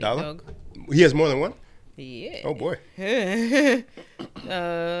 Nate Dollar? Dogg. He has more than one. Yeah. Oh boy.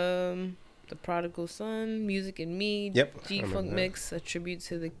 The Prodigal Son, Music and Me, Yep, I G-Funk remember that. Mix, a tribute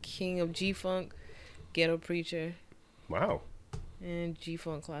to the king of G-Funk, Ghetto Preacher, Wow. and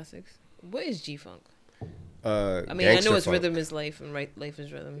G-Funk Classics. What is G-Funk? I I mean, I know it's Rhythm is Life and Life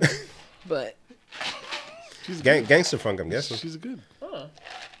is Rhythm, but She's good. Gangster funk, I'm guessing. She's good.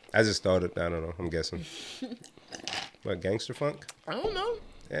 I just started. I don't know. I'm guessing. What, gangster funk? I don't know.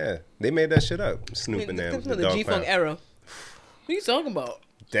 Yeah, they made that shit up. I Snoop mean, and them. that's The from the Dog G-Funk Pound. era. What are you talking about?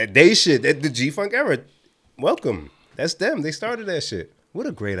 That they shit. The G Funk era. Welcome. That's them. They started that shit. What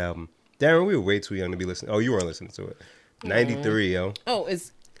a great album. Darren, we were way too young to be listening. Oh, you weren't listening to it. 93, yo. Oh,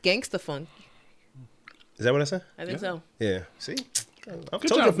 it's Gangsta Funk. Is that what I said? I think so. Yeah. See? I'm Good told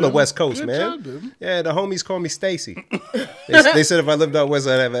you job, from the Bim. West Coast, Good man. job, Bim. Yeah, the homies call me Stacy. They said if I lived out west,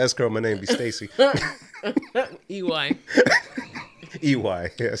 I'd have an S curl. My name be Stacy. EY. EY,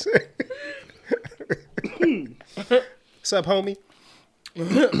 yes. What's up, homie?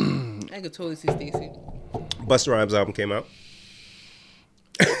 I could totally see Stacey. Busta Rhymes album came out.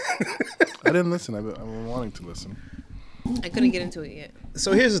 I didn't listen. I've been wanting to listen. I couldn't get into it yet.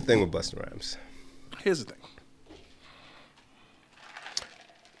 So here's the thing with Busta Rhymes. Here's the thing.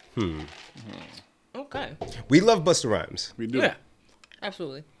 Okay. We love Busta Rhymes. We do. Yeah.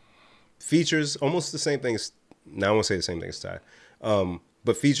 Absolutely. Features almost the same thing as, now I won't say the same thing as Ty.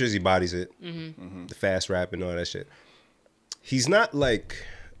 But features, he bodies it. The fast rap and all that shit. He's not like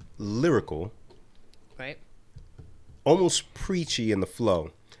lyrical, Right? almost preachy in the flow.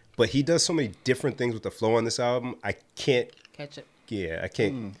 But he does so many different things with the flow on this album. I can't, Catch it. I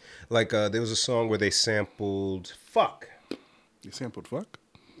can't. Like, there was a song where they sampled Fuck. You sampled fuck?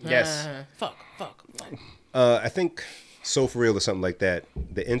 Yes. Fuck. I think So For Real or something like that.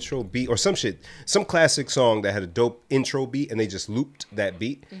 The intro beat or some shit. Some classic song that had a dope intro beat and they just looped that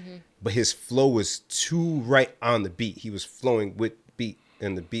beat. But his flow was too right on the beat. He was flowing with beat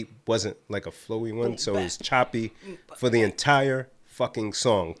and the beat wasn't like a flowy one. So it was choppy for the entire fucking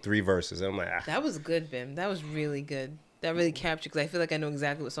song. 3 verses. And I'm like, That was good, Bim. That was really good. That really captured, because I feel like I know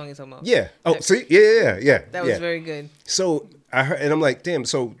exactly what song you're talking about. yeah. Oh, see? Yeah. That was very good. So I heard, and I'm like, damn.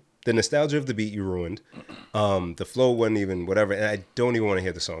 So the nostalgia of the beat you ruined. The flow wasn't even whatever, and I don't even want to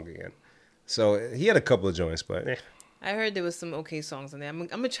hear the song again. So he had a couple of joints, but I heard there was some okay songs on there. I'm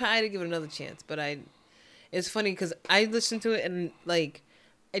gonna try to give it another chance, but it's funny because I listened to it and like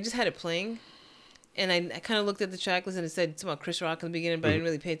I just had it playing, and I kind of looked at the track list and it said something about Chris Rock in the beginning, but I didn't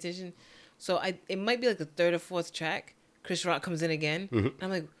really pay attention. So it might be like the 3rd or 4th track. Chris Rock comes in again, and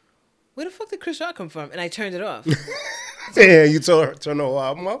I'm like, where the fuck did Chris Rock come from? And I turned it off. yeah, you told her turn the whole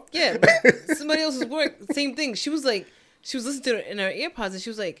album up. Yeah, but somebody else's work, same thing. She was listening to it in her earpods, and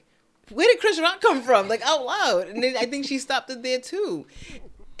she was like, where did Chris Rock come from? Like, out loud. And then I think she stopped it there, too.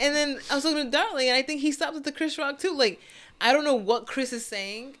 And then I was looking at Darling, and I think he stopped at the Chris Rock, too. Like, I don't know what Chris is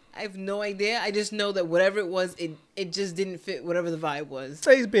saying. I have no idea. I just know that whatever it was, it just didn't fit whatever the vibe was.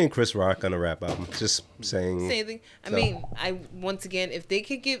 Say he's being Chris Rock on a rap album. Just saying. Same thing. I So. mean, once again, if they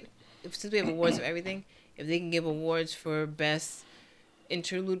could since we have awards for everything, if they can give awards for best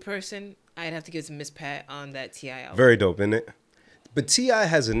interlude person, I'd have to give it to Miss Pat on that T.I. album. Very dope, isn't it? But T.I.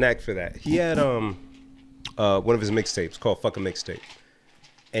 has a knack for that. He had one of his mixtapes called Fuck a Mixtape.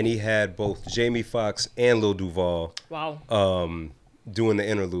 And he had both Jamie Foxx and Lil Duval Wow. doing the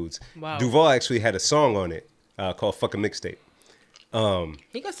interludes. Wow. Duval actually had a song on it called Fuck a Mixtape.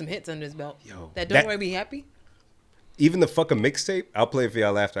 He got some hits under his belt. Yo, Don't that- Worry, Be Happy. Even the Fuck a Mixtape, I'll play it for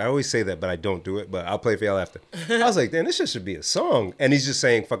y'all after. I always say that, but I don't do it, but I'll play it for y'all after. I was like, damn, this shit should be a song. And he's just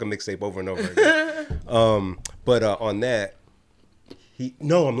saying Fuck a Mixtape over and over again. But on that,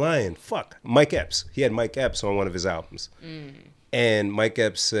 I'm lying. Fuck. Mike Epps. He had Mike Epps on one of his albums. And Mike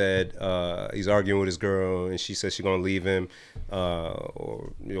Epps said he's arguing with his girl, and she said she's gonna leave him,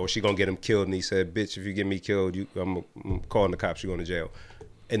 or she gonna get him killed. And he said, "Bitch, if you get me killed, I'm calling the cops. You're going to jail."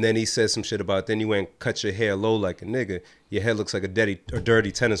 And then he said some shit about, then you went and cut your hair low like a nigga. Your hair looks like a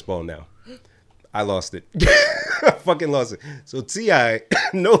dirty tennis ball now. I lost it. I fucking lost it. So T.I.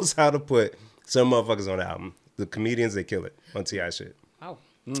 knows how to put Some motherfuckers on the album. The comedians, they kill it on T.I. shit. Wow.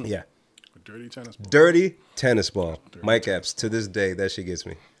 Yeah. A dirty tennis ball. Dirty Tennis Ball. Mike Epps. To this day, that shit gets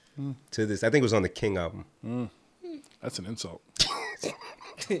me. To this, I think it was on the King album. That's an insult.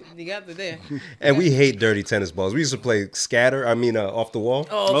 You got the there. And we hate dirty tennis balls. We used to play scatter. Off the wall.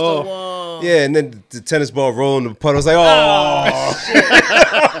 Off the wall. Yeah, and then the tennis ball rolling the puddle. I was like, oh.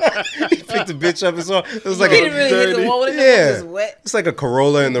 He picked the bitch up and saw. It was like He didn't really hit the wall with it. It was Yeah. just wet. It's like a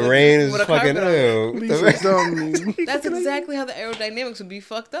Corolla in the rain. It's with a fucking. carpet on it. Ew. Lisa, dumb. That's exactly how the aerodynamics would be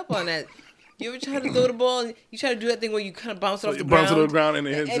fucked up on that. You ever try to throw the ball and you try to do that thing where you kind of bounce it off the ground? Bounce it to the ground and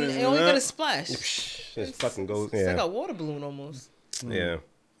it hits and it. it only got a splash. Just fucking goes. It's like Yeah. a water balloon almost. Yeah.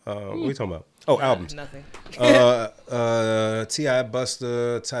 What are we talking about? Oh, albums. Nothing. T.I.,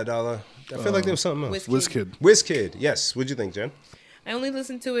 Busta, Ty Dolla. I feel like there was something else. WizKid. WizKid. Yes. What'd you think, Jen? I only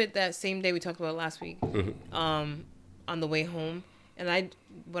listened to it that same day we talked about last week. Mm-hmm. On the way home, and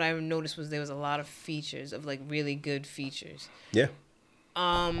what I noticed was there was a lot of features of like really good features. Yeah.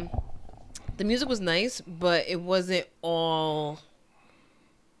 The music was nice, but it wasn't all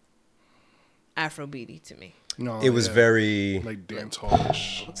Afrobeaty to me. No, It was very. like dance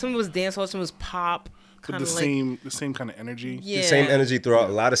hallish. Some was dance hall, some was pop. But Kind the of like same kind of energy. yeah, The same energy throughout.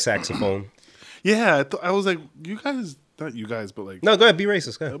 A lot of saxophone. Yeah, I was like, you guys, not you guys, but like, No, go ahead. Be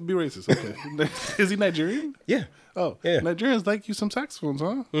racist. Go ahead. be racist. Okay, is he Nigerian? Yeah. Oh, Yeah. Nigerians like you some saxophones,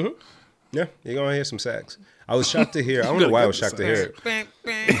 huh? Yeah. You're going to hear some sax. I was shocked to hear. I don't know why I was shocked to hear it.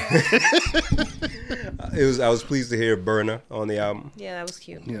 I was pleased to hear Burna on the album. Yeah, that was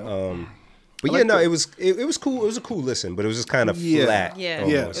cute. Yeah. But yeah, no, it was cool. It was a cool listen, but it was just kind of Yeah. flat. Yeah,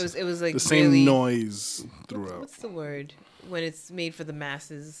 almost. it was like the same really, noise throughout. What's the word when it's made for the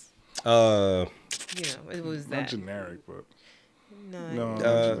masses? Uh, You know, it was Not that. generic, but No, no,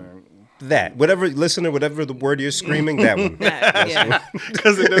 not generic. that whatever listener, whatever the word you're screaming, that one. that, yeah.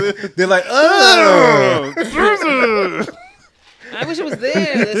 Because They're like, oh, I wish it was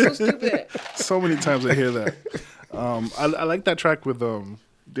there. That's so stupid. so many times I hear that. I like that track with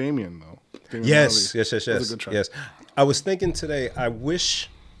Damien though. Damian yes, Marley. yes, yes, That was a yes, good track. yes. I was thinking today. I wish,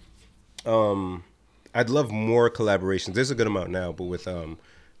 I'd love more collaborations. There's a good amount now, but with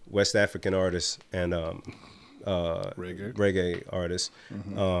West African artists and reggae artists.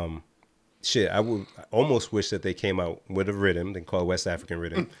 Shit, I almost wish that they came out with a rhythm. They call it West African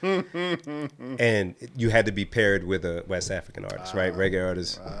rhythm, and you had to be paired with a West African artist, right? Reggae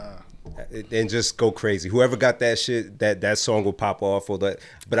artist, and just go crazy. Whoever got that shit, that song will pop off. Or that,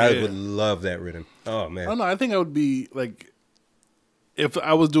 but I would love that rhythm. Oh man, I don't know. I think I would be like, if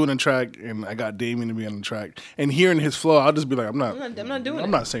I was doing a track and I got Damien to be on the track and hearing his flow, I'll just be like, I'm not doing it.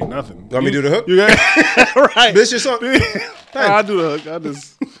 I'm not saying nothing. Want me to do the hook? You got right. This your song? I'll do the hook. I'll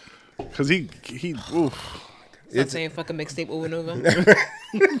just because he oof. Stop saying fucking mixtape over and over.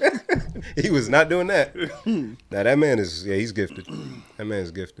 He was not doing that. Now that man is, he's gifted. That man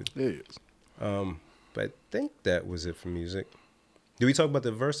is gifted. Yeah, he is. But I think that was it for music. Did we talk about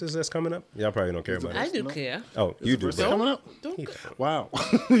the verses that's coming up? Y'all probably don't care about I it. do care. Oh, you do. Verse bro. coming up. Don't Wow,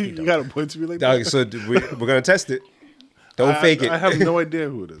 you got a point to be like Dog, that. so we're gonna test it. Don't fake it. I have no idea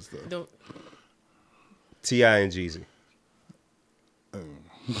who it is though. don't. T.I. and Jeezy.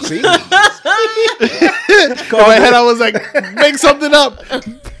 See? In my head, I was like, make something up.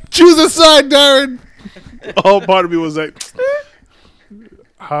 Choose a side, Darren. A whole part of me was like,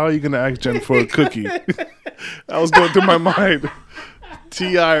 how are you going to ask Jen for a cookie? I was going through my mind.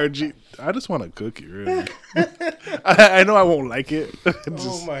 T.I. or G. I just want a cookie, really. I know I won't like it.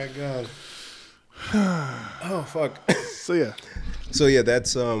 Oh my god. Oh fuck. So yeah.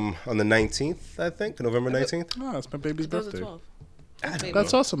 That's on the 19th, I think, November 19th. Oh, it's my baby's Those are birthday. 12.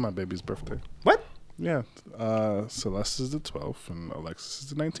 That's also my baby's birthday. What? Yeah. Celeste is the 12th and Alexis is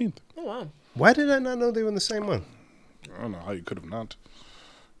the 19th. Oh wow. Why did I not know they were in the same month? I don't know how you could have not.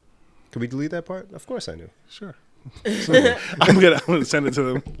 Could we delete that part? Of course I knew. Sure. I'm gonna send it to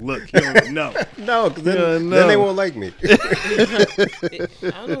them. Look, you don't know. No, 'cause then, Yeah, then no. they won't like me. I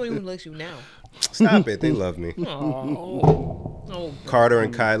don't know anyone who likes you now. Stop it. They love me. Oh. Carter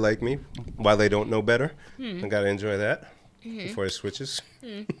and Kai like me while they don't know better. I gotta enjoy that before it switches.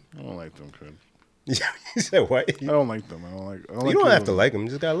 I don't like them, Craig. You said what? I don't like them. I don't like. You don't have to like them. You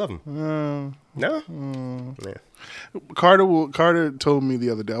just gotta love them. No? Yeah. Carter told me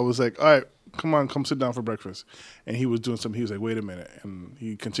the other day. I was like, all right, come sit down for breakfast. And he was doing something. He was like, wait a minute. And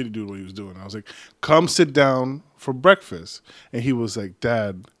he continued doing what he was doing. I was like, come sit down for breakfast. And he was like,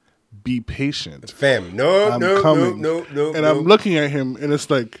 Dad, be patient. Fam, no. I'm coming. And I'm looking at him, and it's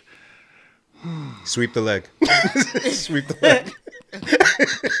like, Sweep the leg. Sweep the leg.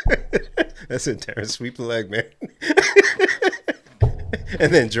 That's it, Terrence. Sweep the leg, man.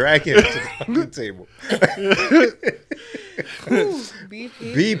 and then drag him to the table. Ooh, be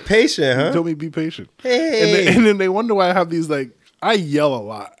patient. Be patient, huh? Tell me be patient. Hey. And then they wonder why I have these like I yell a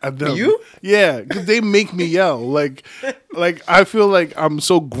lot at them. You? Yeah, because they make me yell. Like I feel like I'm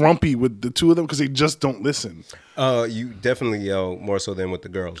so grumpy with the two of them because they just don't listen. You definitely yell more so than with the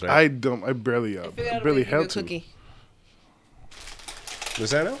girls, right? I don't. I barely yell. Figured I out a way barely to give you have a to. cookie.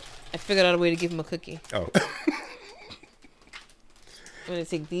 Was that out? I figured out a way to give him a cookie. Oh, I'm gonna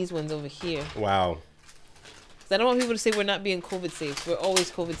take these ones over here. wow. 'Cause I don't want people to say we're not being COVID safe. We're always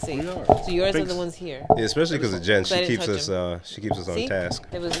COVID safe. We are. So yours Thanks. are the ones here. Yeah, especially because of Jen. I didn't She keeps touch us. She keeps us on See? task.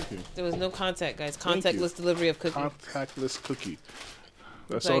 There was no contact, guys. Thank you. Contactless delivery of cookie. Contactless cookie.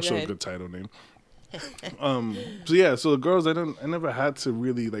 That's Sorry, go also a ahead. good title name. So the girls, I never had to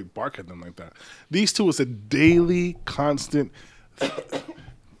really like bark at them like that. These two was a daily, constant.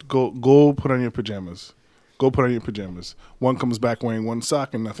 Go put on your pajamas. Go put on your pajamas. One comes back wearing one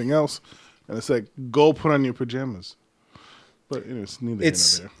sock and nothing else, and it's like go put on your pajamas. But it's neither here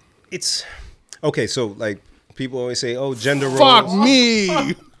nor there. It's okay. So like people always say, "Oh, gender roles." Fuck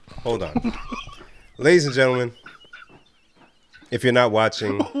me. Hold on, ladies and gentlemen. If you're not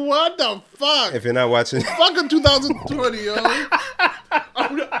watching, What the fuck? if you're not watching, Fucking 2020, yo.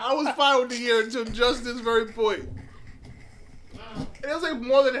 I was fine with the year until just this very point. And it was like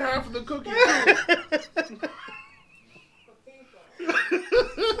more than half of the cookie, too.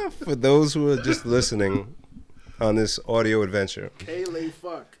 for those who are just listening on this audio adventure, Kaylee,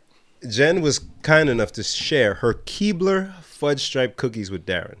 fuck. Jen was kind enough to share her Keebler fudge stripe cookies with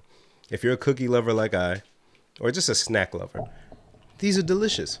Darren. If you're a cookie lover like I, or just a snack lover, these are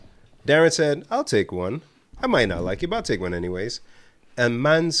delicious. Darren said, I'll take one. I might not like it, but I'll take one anyways. And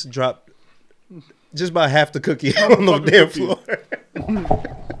man's dropped just about half the cookie on the damn floor.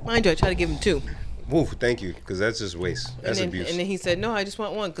 Mind you, I tried to give him two. Woo, thank you, because that's just waste. That's and abuse. then he said, no, I just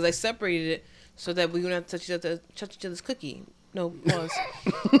want one because I separated it so that we wouldn't have to touch each other's cookie. No pause.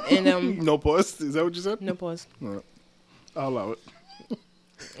 And No pause. Is that what you said? no pause. All right. I'll allow it.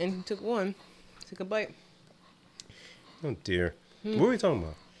 And he took one, took a bite. Oh, dear. What were we talking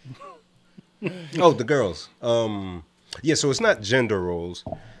about? Oh, the girls. Yeah, so it's not gender roles,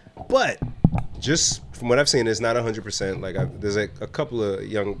 but just from what I've seen, it's not 100%. Like, there's a couple of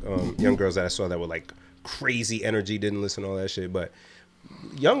young girls that I saw that were like crazy energy, didn't listen to all that shit. But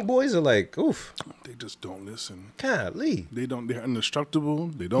young boys are like, oof, They just don't listen. golly. They're indestructible.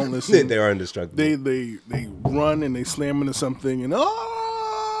 They don't listen. They are indestructible. They run and they slam into something and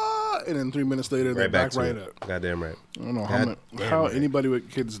and then 3 minutes later they're right back back to right it. up. Goddamn right. I don't know Goddamn how right. anybody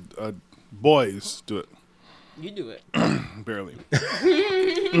with kids, boys, do it. You do it. Barely.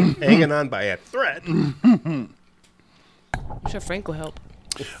 Hanging on by a thread. I'm sure Frank will help.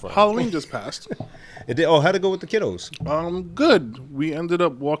 Halloween just passed. It did. Oh, how'd it go with the kiddos? Good. We ended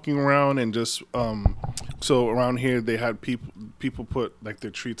up walking around and just so around here they had people put like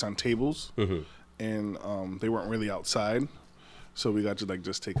their treats on tables, and they weren't really outside, so we got to like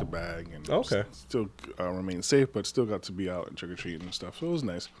just take a bag and Okay. still remain safe, but still got to be out and trick or treating and stuff. So it was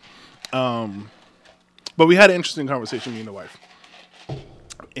nice. But we had an interesting conversation, me and the wife,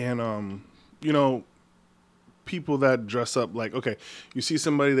 and people that dress up like, okay, you see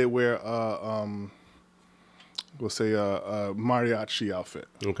somebody they wear we'll say a mariachi outfit,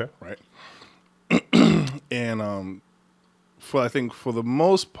 Okay. right? And I think for the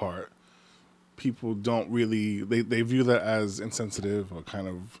most part, people don't really they view that as insensitive or kind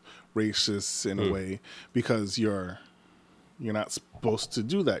of racist in a way because you're not supposed to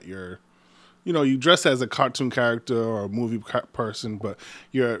do that. You dress as a cartoon character or a movie person, but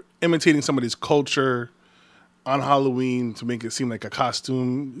you're imitating somebody's culture on Halloween to make it seem like a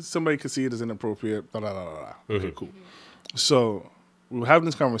costume. Somebody could see it as inappropriate. Blah, blah, blah, blah. Okay, cool. So we were having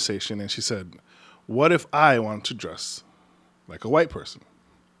this conversation, and she said, what if I want to dress like a white person?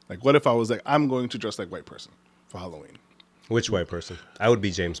 Like, what if I was like, I'm going to dress like a white person for Halloween? Which white person? I would be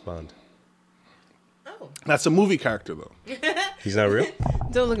James Bond. Oh. That's a movie character, though. He's not real?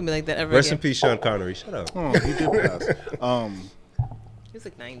 Don't look at me like that ever Rest in again. peace, Sean Connery. Shut up. Oh, he did pass. He was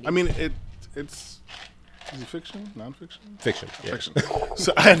like 90. I mean, it's... Is it fiction? Non-fiction? Fiction. Yeah. Fiction.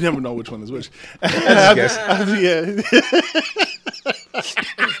 So I never know which one is which. I just guess. Yeah.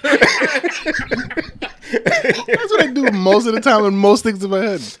 That's what I do most of the time in most things in my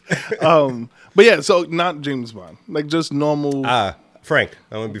head. But yeah, so not James Bond. Like just normal Frank.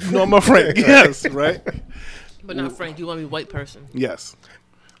 I want to be Frank. normal Frank. Yes, right? But not Frank. You want to be a white person. Yes.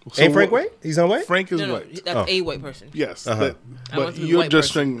 So Ain't Frank white? He's not white? Frank is No, white. that's a white person. Yes. Uh-huh. I want But to be a you're white just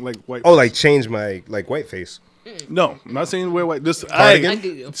person. saying like white. Oh, like change my white face. No, I'm not saying wear white. Just Cardigan? I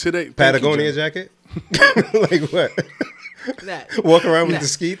do you. today. thank you, Patagonia Jen. jacket? Like what? That. Walk around with Nah. the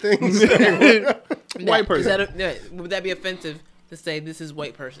ski things. White person. Would that be offensive to say this is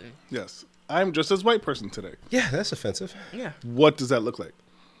white person? Yes. I'm just as white person today. Yeah, that's offensive. Yeah. What does that look like?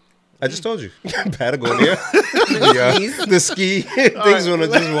 I just told you. Patagonia. The ski things when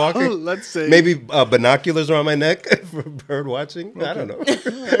I'm just walking. Let's say Maybe binoculars around my neck for bird watching. I don't know.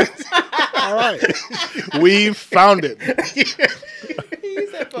 All right. We found it. You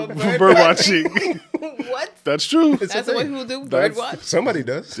said for Bird watching. What? That's true. That's what people do. Bird That's- watch. Somebody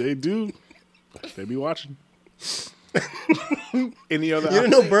does. They do. They be watching. Any other? You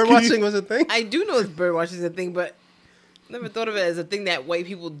didn't know bird watching was a thing? I do know bird watching is a thing, but never thought of it as a thing that white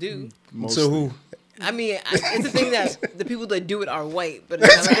people do. So who? I mean, it's a thing that the people that do it are white, but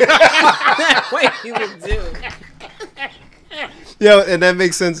it's not like that white people do. Yeah, and that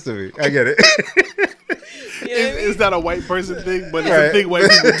makes sense to me. I get it. You know what I mean? It's not a white person thing, but it's Right. a thing white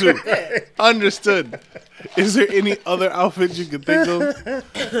people do. Understood. Is there any other outfit you can think of?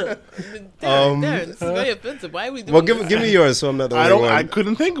 Darren, this is very offensive. Why are we doing Well, this? give me yours so I'm not the I only don't. one. I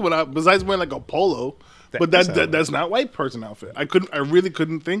couldn't think of it besides wearing like a polo. But That's that's not white person outfit. I really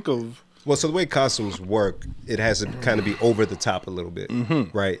couldn't think of. Well, so the way costumes work, it has to kind of be over the top a little bit,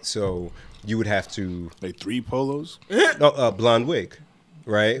 right? So you would have to Like 3 polos. blonde wig,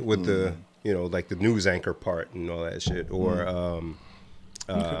 right, with the like the news anchor part and all that shit, or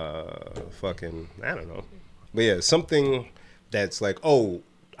fucking I don't know, but yeah, something that's like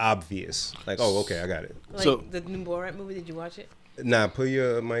obvious, like okay, I got it. Like So- the new Borat movie, did you watch it? Nah, put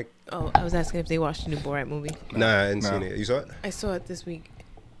your mic. Oh, I was asking if they watched the new Borat movie. Nah, I hadn't Nah. seen it. You saw it I saw it this week,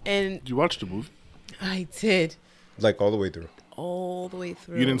 and Did you watch the movie? I did like all the way through. all the way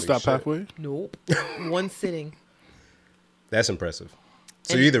through. You didn't stop shit. halfway. Nope. One sitting. That's impressive.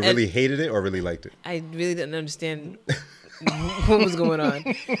 So And- you either and- really hated it or really liked it. I really didn't understand what was going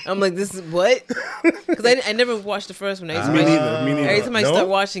on. I'm like, this is what? Because I never watched the first one. I used to Me watch- neither. Me neither. Every time I No? start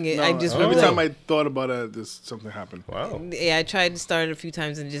watching it, I just every remember time like, I thought about it, something happened. Wow. yeah, I tried to start it a few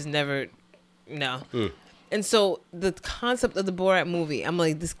times and just never, no. And so the concept of the Borat movie, I'm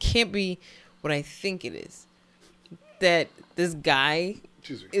like, this can't be what I think it is. That this guy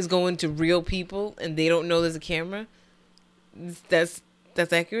Excuse me. is going to real people and they don't know there's a camera. That's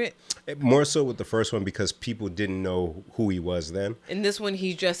accurate. More so with the first one because people didn't know who he was then. In this one,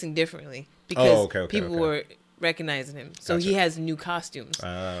 he's dressing differently because okay, people okay. were recognizing him. So he Gotcha. has new costumes.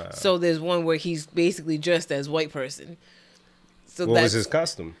 Ah. So there's one where he's basically dressed as white person. So What that's was his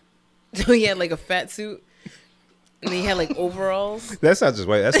costume? so he had like a fat suit, and he had like overalls. That's not just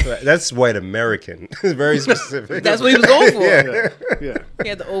white. That's white American. It's very specific. That's what he was going for. Yeah, yeah. He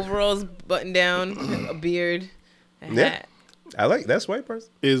had the overalls buttoned down, a beard, a hat. Yeah. I like that's white person.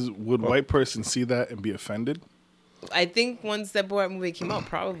 Would white person see that and be offended? I think once that Borat movie came out,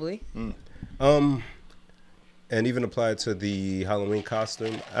 probably. And even applied to the Halloween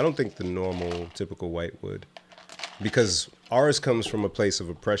costume. I don't think the normal, typical white would, because ours comes from a place of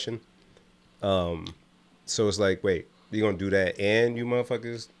oppression. So it's like, wait, you gonna do that, and you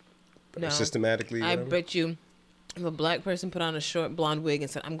motherfuckers No. systematically? I whatever? bet you, if a black person put on a short blonde wig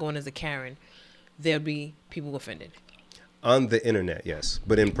and said, "I'm going as a Karen," there'd be people offended. On the internet, yes,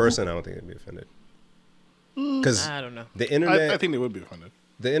 but in person, I don't think they'd be offended. Because I don't know. the internet, I think they would be offended.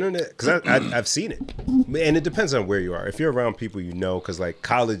 the internet, because I've seen it, and it depends on where you are. If you're around people you know, because like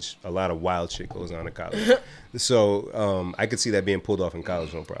college, a lot of wild shit goes on in college. So I could see that being pulled off in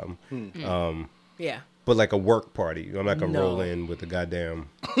college, no problem. Yeah. But like a work party, I'm not gonna No. roll in with the goddamn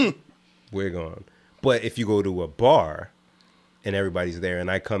wig on. But if you go to a bar and everybody's there, and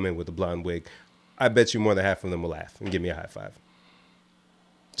I come in with a blonde wig, I bet you more than half of them will laugh and give me a high five.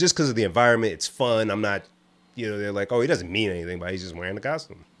 Just because of the environment, it's fun. I'm not, they're like, oh, he doesn't mean anything, but he's just wearing the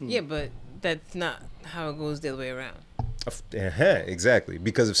costume. Yeah, but that's not how it goes the other way around. Exactly.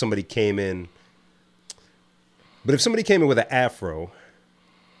 Because if somebody came in, with an afro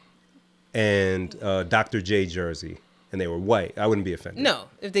and Dr. J jersey and they were white, I wouldn't be offended. No,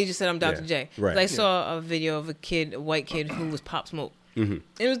 if they just said I'm Dr. Yeah, J. 'Cause right. I saw a video of a white kid who was Pop Smoke. Mm-hmm. And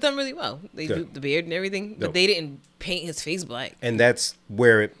it was done really well. They Good. do the beard and everything, but Dope. they didn't paint his face black. And that's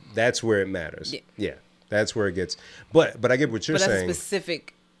where it matters. Yeah. That's where it gets. But I get what you're But that's saying. a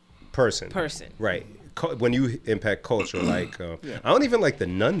specific person. Right. When you impact culture, like I don't even like the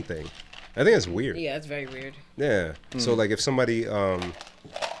nun thing. I think it's weird. Yeah, it's very weird. Yeah. So like if somebody, I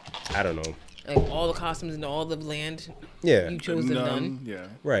don't know. Like all the costumes and all the land, Yeah. you chose the nun. Yeah.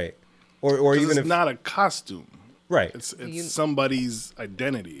 Right. Or even It's if not a costume. right. It's You- somebody's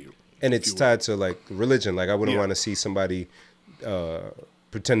identity. And it's you will. tied to like religion. Like I wouldn't Yeah. want to see somebody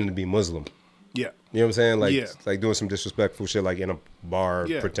pretending to be Muslim. Yeah. You know what I'm saying? Like Yeah. like doing some disrespectful shit, like in a bar,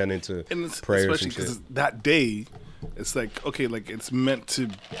 Yeah. pretending to And it's, pray or especially some shit. because that day it's like, okay, like it's meant to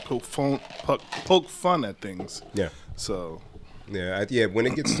poke fun at things. Yeah. So, Yeah. When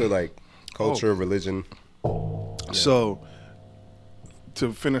it gets to like culture, religion. so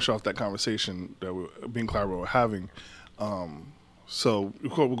to finish off that conversation that me and Clara were having, so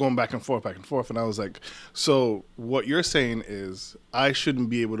we're going back and forth, and I was like, so what you're saying is I shouldn't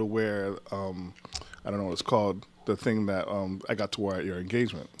be able to wear, I don't know what it's called, the thing that I got to wear at your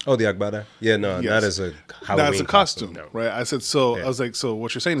engagement. Oh, the Agbada? Yeah, no, Yes. not as a Halloween Not as a costume, no. right? I said, so Yeah. I was like, so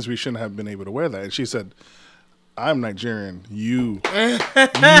what you're saying is we shouldn't have been able to wear that. And she said, I'm Nigerian. You,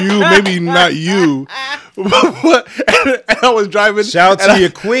 maybe not you. But, and I was driving. Shout and to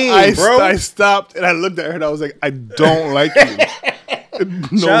your queen, bro. I stopped and I looked at her and I was like, I don't like you.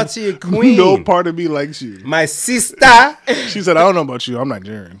 No, Shout to your queen. No part of me likes you. My sister. She said, I don't know about you. I'm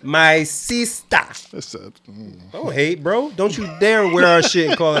Nigerian. My sister. I said, Don't hate, bro. Don't you dare wear our shit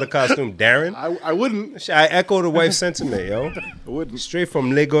and call it a costume, Darren. I wouldn't. I echo the wife's sentiment, yo. I wouldn't. Straight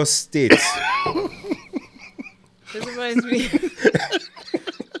from Lagos State. This reminds me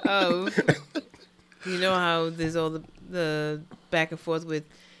of, you know how there's all the back and forth with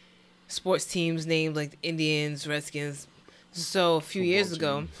sports teams named like the Indians, Redskins. So a few years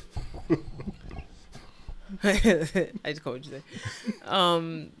ago, I just called you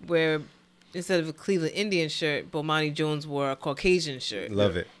that. Where instead of a Cleveland Indian shirt, Bomani Jones wore a Caucasian shirt.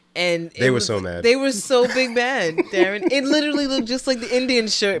 Love it. And They were so mad. They were so big mad, Darren. It literally looked just like the Indian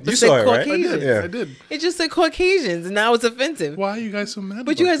shirt, but You said saw it, right? Caucasians. Yeah. I did. It just said Caucasians, and now it's offensive. Why are you guys so mad?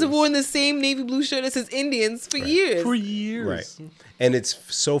 But you about guys have this? worn the same navy blue shirt that says Indians for years. For years. Right. And it's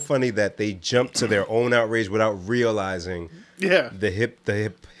so funny that they jump to their own outrage without realizing Yeah. the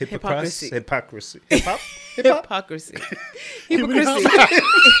hypocrisy. Hypocrisy. Hip-hop? Hypocrisy. Hypocrisy.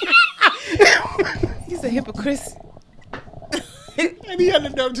 He's a hypocrite. And he had the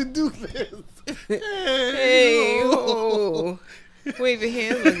nerve to do this. Hey, oh. Wave your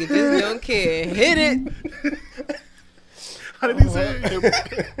hands like you just don't care. Hit it. How did he say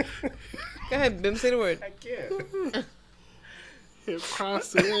it? Go ahead, Bim, say the word. I can't.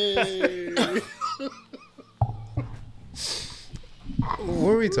 Hypocrisy. What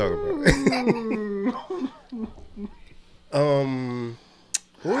are we talking about?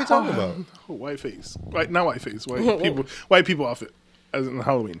 What are we talking about? White face. Right, not white face. White people outfit. As in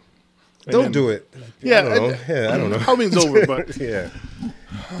Halloween. And Don't then- do it. Yeah, I don't know. Halloween's over, but Yeah.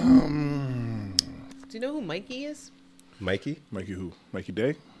 Do you know who Mikey is? Mikey? Mikey who? Mikey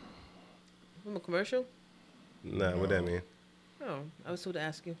Day? From a commercial? Nah, what that mean? Oh, I was told to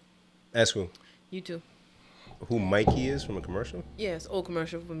ask you. Ask who? You too. Who Mikey is from a commercial? Yes, old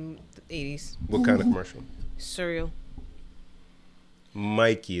commercial from the 80s. What kind of commercial? Cereal.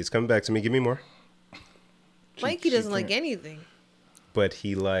 Mikey. It's coming back to me. Give me more. Mikey doesn't like anything. But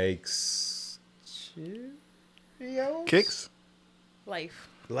he likes Kicks? Life.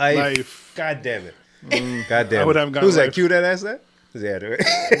 life. God damn it. God damn I would it. have gotten Who's that? life. Q that asked that? Yeah, do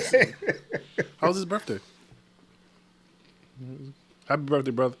it. How was his birthday? Happy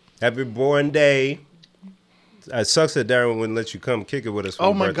birthday, brother. Happy born day. It sucks that Darren wouldn't let you come kick it with us for Oh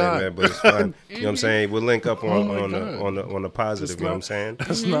your my birthday, God. man. But it's fine. You know what I'm saying? We'll link up Oh on my on God. the positive. You know what I'm saying?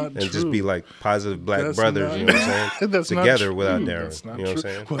 That's not And true. just be like positive black That's brothers. not- You know what I'm saying? That's not Together true. without Darren. That's not You know what I'm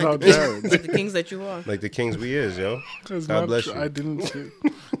true. saying? Without Darren. Like the kings that you are. Like the kings we is, yo. That's God not bless true. you. I didn't say.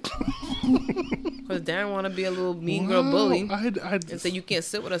 Because Darren want to be a little mean girl bully. And say you can't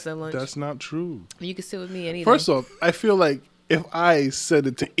sit with us at lunch. That's not true. You can sit with me anytime. First off, I feel like if I said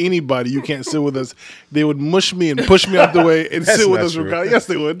it to anybody, you can't sit with us, they would mush me and push me out the way and That's sit with not us. true. Regardless. Yes,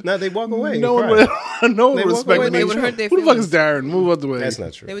 they would. No, they walk away. No and one cry. would. No one They would walk respect away, me. they would hurt their Who the fuck is feelings. Darren? Move out the way. That's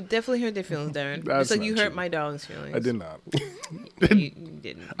not true. They would definitely hurt their feelings, Darren. That's It's like not you hurt true. my dog's feelings. I did not. You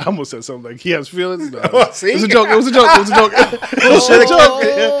didn't. I almost said something like he has feelings. No, Oh, see? it was a joke. It was a joke. It was a joke. It was a joke.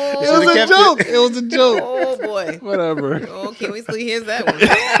 It was a kept joke. It was a joke. Oh, boy. Whatever. Oh, can't wait till he hears that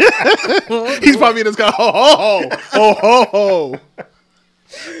one. He's probably in this guy. Ho ho ho ho ho.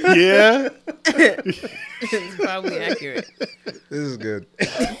 Yeah. It's probably accurate. This is good.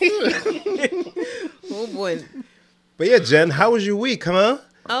 Oh, boy. But yeah, Jen, how was your week, huh?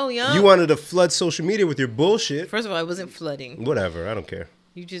 Oh, yeah. You wanted to flood social media with your bullshit. First of all, I wasn't flooding. Whatever, I don't care.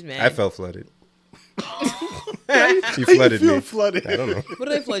 You just mad. I felt flooded. You How you flooded feel me. flooded? I don't know. What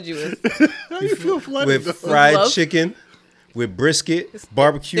did I flood you with? How you feel flooded? With though? fried Love? chicken, with brisket,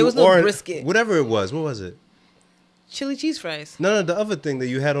 barbecue, There was no or brisket. whatever it was. What was it? Chili cheese fries. No, the other thing that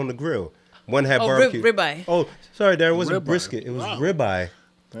you had on the grill. One had Oh, barbecue. ribeye. Oh, sorry, there wasn't Ribeye. brisket. It was Wow. ribeye.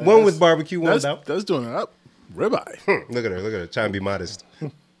 Yeah, One with that's- barbecue, one That's, without. that's doing it up. Ribeye. Look at her, trying to be modest.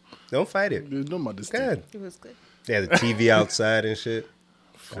 Don't fight it. There's no modesty. God. It was good. They had the TV outside and shit.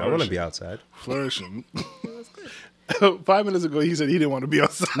 I want to be outside. Flourishing. It was good. 5 minutes ago, he said he didn't want to be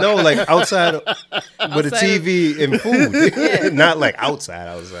outside. No, like outside with a Outside TV and food. Yeah. Not like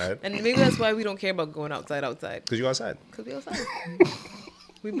outside. And maybe that's why we don't care about going outside. Because you outside. Because we outside.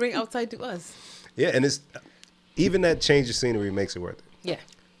 We bring outside to us. Yeah, and it's even that change of scenery makes it worth it. Yeah.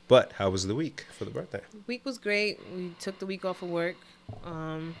 But how was the week for the birthday? Week was great. We took the week off of work,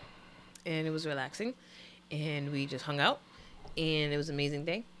 and it was relaxing, and we just hung out, and it was an amazing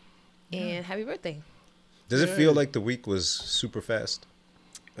day. And happy birthday! Does it feel like the week was super fast?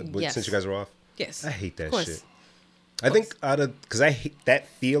 Yes. Since you guys were off? Yes. I hate that Of course. shit. I think because I hate that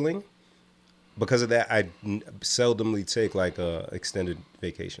feeling. Because of that, I seldomly take like a extended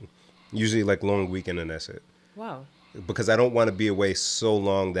vacation. Usually like long weekend and that's it. Wow. Because I don't want to be away so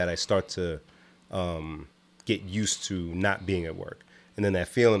long that I start to get used to not being at work. And then that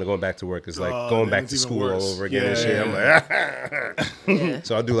feeling of going back to work is like going back to school all over again and shit. I'm like, Yeah.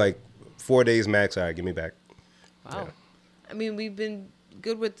 So I'll do like 4 days max. All right, give me back. Wow. Yeah. I mean, we've been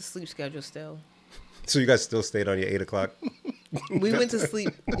good with the sleep schedule still. So you guys still stayed on your 8 o'clock? We went to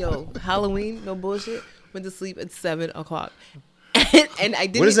sleep, Halloween, no bullshit. Went to sleep at 7 o'clock. And I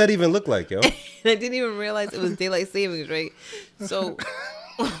didn't. What does that even look like, yo? And I didn't even realize it was daylight savings, right? So,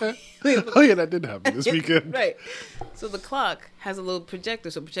 Oh yeah, that did happen this weekend. right. So the clock has a little projector,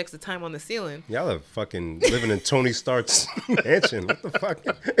 so it projects the time on the ceiling. Y'all are fucking living in Tony Stark's mansion. What the fuck?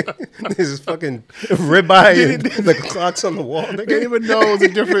 This is fucking ribeye and the clock's on the wall. They didn't even know it was a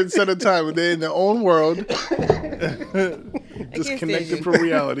different set of time. But they're in their own world, disconnected from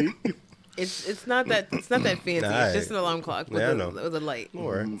reality. It's not that fancy. Nah, It's just an alarm clock with, yeah, I know. with a light.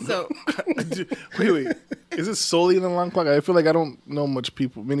 Or So Wait. Is it solely an alarm clock? I feel like I don't know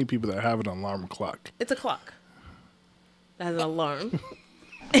many people that have an alarm clock. it's a clock that has an alarm.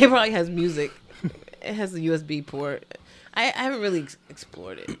 It probably has music. It has a USB port. I haven't really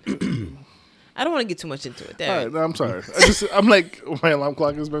explored it. I don't want to get too much into it. All There. right, no, I'm sorry. I'm like, my alarm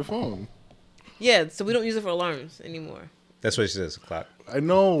clock is my phone. Yeah, so we don't use it for alarms anymore. that's what she says, clock. I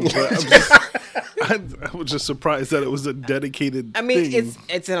know, but I was just surprised that it was a dedicated I mean, thing.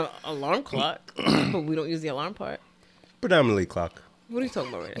 it's an alarm clock, but we don't use the alarm part. Predominantly clock. What are you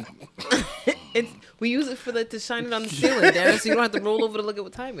talking about right now? We use it to shine it on the ceiling, Darren, so you don't have to roll over to look at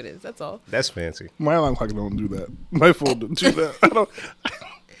what time it is. That's all. That's fancy. My alarm clock don't do that. My phone don't do that. I don't.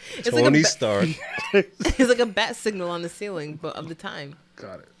 It's Tony like Stark. it's like a bat signal on the ceiling, but of the time.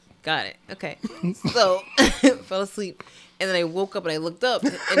 Got it. Got it. Okay. So fell asleep, and then I woke up and I looked up,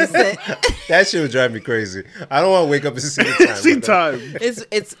 and it said That shit would drive me crazy. I don't want to wake up and see the time. See time.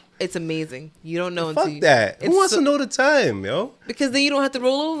 it's amazing. You don't know until Fuck you, that. Who it's wants so- to know the time, yo? because then you don't have to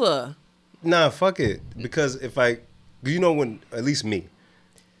roll over. Nah, fuck it. Because when, at least me,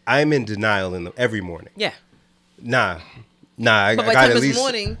 I'm in denial every morning. Yeah. Nah, I But by the got time at it's least.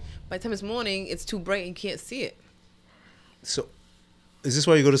 morning, it's too bright and you can't see it. So, is this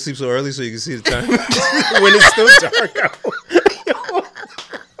why you go to sleep so early so you can see the time when it's still dark out?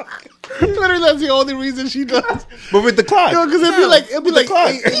 Literally, that's the only reason she does. But with the clock, No, because it'd be like clock.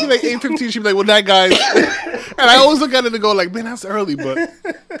 8:15. She'd be like, "Well, night, guys." And I always look at it and go, "Like, man, that's early." But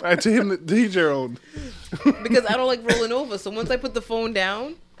to each your own. Because I don't like rolling over. So once I put the phone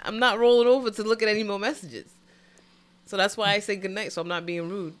down, I'm not rolling over to look at any more messages. So that's why I say goodnight, so I'm not being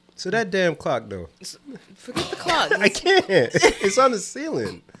rude. So that damn clock though, Forget the clock. I can't. It's on the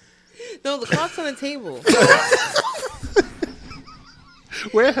ceiling. No, the clock's on the table.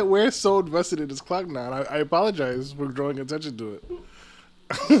 We're so invested in this clock now. And I apologize for drawing attention to it.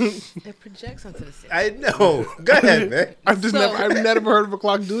 It projects onto the ceiling. I know. Go ahead, man. I've So- never heard of a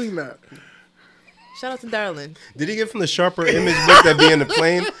clock doing that. Shout out to Darlin. Did he get from the Sharper Image book that be in the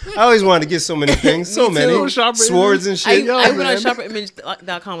plane? I always wanted to get so many things, so Me many too. Sharper swords and I shit. went man. on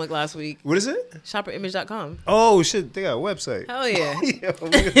shopperimage.com like last week. What is it? Shopperimage.com. Oh shit, they got a website. Hell yeah. Yeah,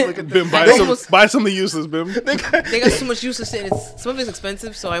 we gotta look at Bim, that. buy something useless, Bim. They got so much useless shit. Some of it's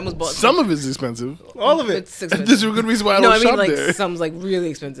expensive, so I almost bought Some of it's expensive. All of it. It's expensive. This is a good reason why I No, don't I mean shop like there. some's like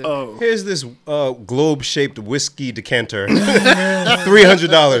really expensive. Oh, Here's this globe-shaped whiskey decanter,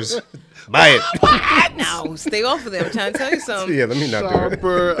 $300. Buy it. Now stay off of them. I'm trying to tell you something. Yeah, let me not do it.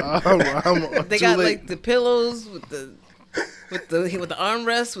 Sharper. I'm They too got late. like the pillows with the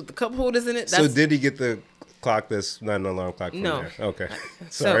armrests with the cup holders in it. So That's, did he get the clock that's not an alarm clock from No. there? Okay.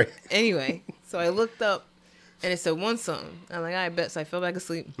 so Sorry. anyway, so I looked up and it said one something. I'm like, I bet. So I fell back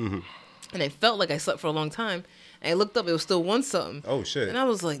asleep, and I felt like I slept for a long time. And I looked up, it was still one something. Oh shit. And I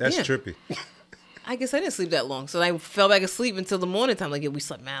was like, that's damn. trippy. I guess I didn't sleep that long. So I fell back asleep until the morning time. Like, yeah, we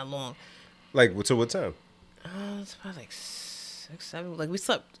slept mad long. Like, to what time? It's probably like 6, 7. Like we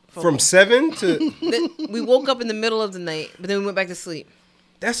slept From 7 to. Then we woke up in the middle of the night, but then we went back to sleep.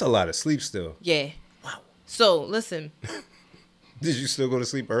 That's a lot of sleep still. Yeah. Wow. So listen, Did you still go to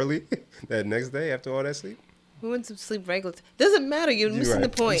sleep early that next day after all that sleep? we went to sleep regular. Doesn't matter. You're missing right. the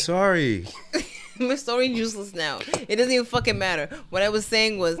point. I'm sorry. My story useless now. It doesn't even fucking matter. What I was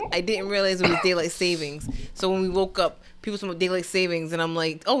saying was I didn't realize it was daylight savings. So when we woke up, people talking about daylight savings, and I'm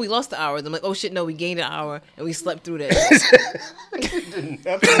like, oh, we lost the hours. I'm like, oh shit, no, we gained an hour, and we slept through that.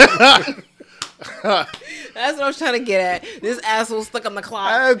 That's what I was trying to get at. This asshole stuck on the clock.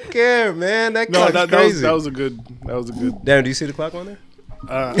 I don't care, man. That No, clock's that was crazy. that was a good. Damn, do you see the clock on there?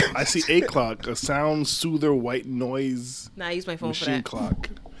 I see 8 o'clock, a sound soother white noise Nah, I use my phone for machine that. clock.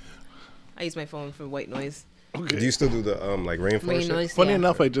 I use my phone for white noise. Okay. Do you still do the like rainforest? Rain shit? noise. Funny yeah.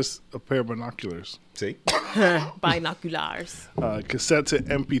 enough, I just a pair of binoculars, See? Binoculars. cassette to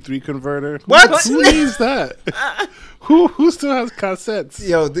MP3 converter. What? Who needs that? Who still has cassettes?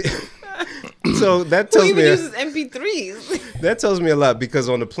 Yo, so that Who tells even me uses MP3s? that tells me a lot because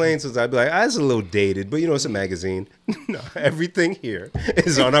on the plane, since I'd be like, it's a little dated, but you know, it's a magazine. No, everything here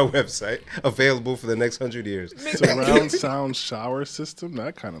is on our website, available for the next 100 years. Surround sound shower system.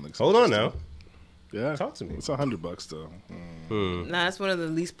 That kind of looks. Hold on now. Yeah, Talk to me. It's $100 though. Nah, that's one of the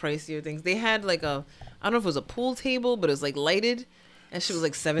least pricier things. They had like a, I don't know if it was a pool table, but it was like lighted. That shit was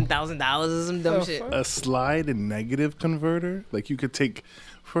like $7,000 or some dumb shit. A slide and negative converter. Like you could take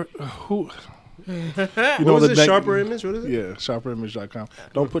for who. You What was it? Sharper Image? What is it? Yeah, sharperimage.com.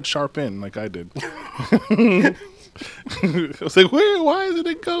 Don't put sharp in like I did. I was like, why isn't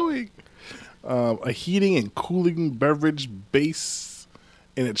it going? A heating and cooling beverage base,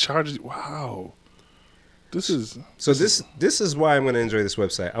 and it charges. Wow, this is So this is why I'm going to enjoy this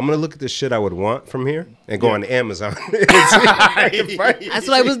website. I'm going to look at the shit I would want from here and go on Amazon. And see if I can find it. That's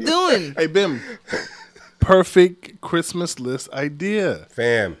what I was doing. Hey Bim, perfect Christmas list idea.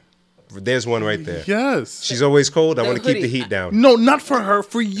 Fam, there's one right there. Yes. She's always cold. I The want to keep the hoodie. heat down. No, not for her,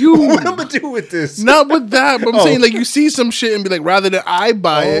 for you. What am I gonna do with this? Not with that, but I'm Oh. saying like you see some shit and be like, rather than I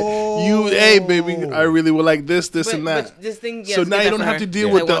buy it, you, hey baby, I really would like this, and that. But this thing, yeah, So it's now good you that don't for have her. to deal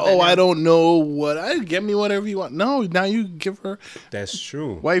Yeah. with the want that I now. don't know what I get me whatever you want. No, now you give her That's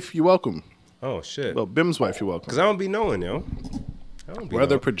true. wife, you're welcome. Oh shit. Well, Bim's wife, you're welcome. Because I don't be knowing, yo. I don't be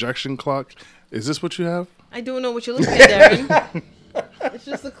Weather knowing. projection clock. Is this what you have? I don't know what you're looking at, Darren. It's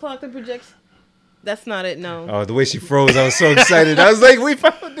just a clock that projects. That's not it, no. Oh, the way she froze, I was so excited. I was like, we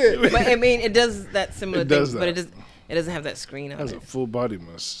found it. But I mean, it does that similar It thing, does but that. it doesn't have that screen It on has it. a full body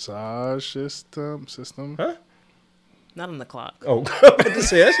massage system. Huh? Not on the clock. Oh, I was about to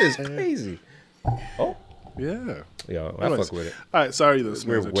say, that shit's crazy. Oh, Yeah. yo, I Anyways. fuck with it. All right, sorry,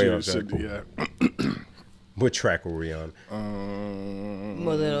 listeners. We're that way you off track. should- Yeah. What track were we on?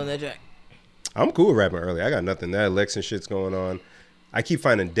 More than on that jack. I'm cool with rapping early. I got nothing. That election shit's going on. I keep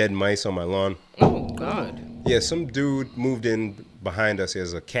finding dead mice on my lawn. Oh God. Yeah, some dude moved in behind us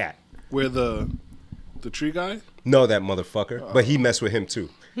as a cat. Where the tree guy? No, that motherfucker. But he messed with him too.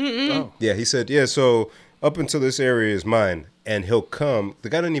 Oh. Yeah, he said, yeah, so up until this area is mine. And he'll come. The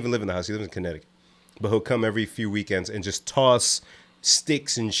guy doesn't even live in the house. He lives in Connecticut. But he'll come every few weekends and just toss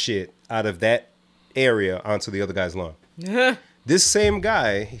sticks and shit out of that area onto the other guy's lawn. This same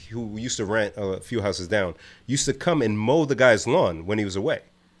guy who used to rent a few houses down used to come and mow the guy's lawn when he was away.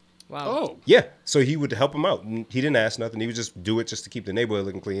 Wow. Oh. Yeah, so he would help him out. He didn't ask nothing. He would just do it just to keep the neighborhood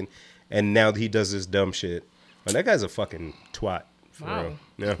looking clean. And now he does this dumb shit. And that guy's a fucking twat. For Wow. real.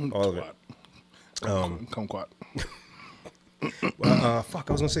 Yeah, all of it. Kumquat. Fuck,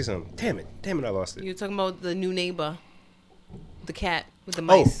 I was gonna say something. Damn it, I lost it. You were talking about the new neighbor, the cat with the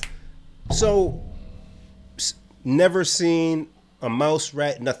mice. So, never seen a mouse,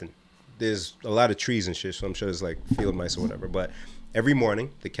 rat, nothing. There's a lot of trees and shit, so I'm sure there's like field mice or whatever. But every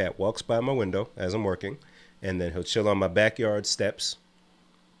morning, the cat walks by my window as I'm working, and then he'll chill on my backyard steps,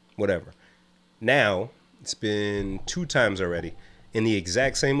 whatever. Now, it's been 2 times already in the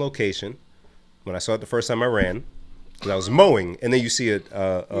exact same location. When I saw it the first time I ran, because I was mowing, and then you see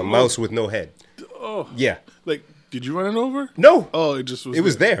a mouse with no head. Oh. Yeah. Like, did you run it over? No. Oh, it just was. It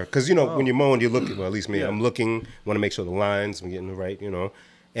was there because when you're mowing, you're looking. Well, at least me, Yeah. I'm looking. Want to make sure the lines, I'm getting the right,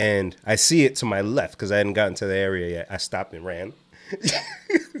 And I see it to my left because I hadn't gotten to the area yet. I stopped and ran.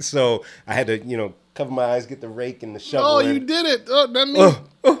 So I had to, cover my eyes, get the rake and the shovel. Oh, in. you did it. Oh, not me.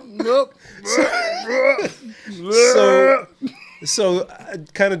 Nope. So I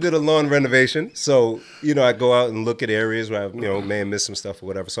kind of did a lawn renovation. So, I go out and look at areas where I, may have missed some stuff or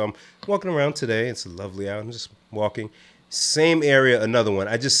whatever. So I'm walking around today. It's lovely out. I'm just walking. Same area, another one.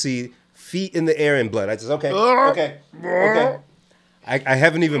 I just see feet in the air and blood. I just, okay. I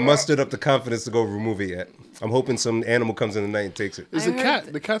haven't even mustered up the confidence to go remove it yet. I'm hoping some animal comes in the night and takes it. It's I a heard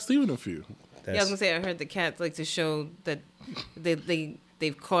cat. The cat's leaving a few. Yeah, I was gonna say I heard the cats like to show that they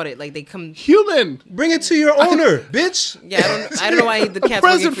they've caught it. Like they come. Human. Bring it to your owner, bitch. Yeah, I don't know why the A cat's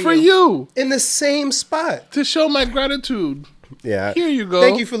present looking for you In the same spot. to show my gratitude. Yeah. Here you go.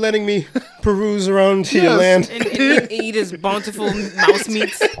 Thank you for letting me peruse around to your Yes. land. And eat his bountiful mouse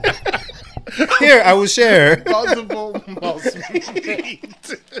meats. Here, I will share. Multiple mouse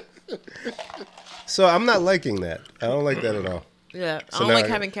meat. So I'm not liking that. I don't like that at all. Yeah, I So don't now like I-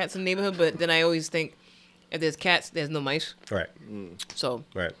 having cats in the neighborhood, but then I always think if there's cats, there's no mice. Right. So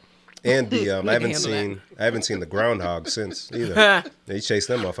Right. And the I haven't handle seen the groundhog since either. They chased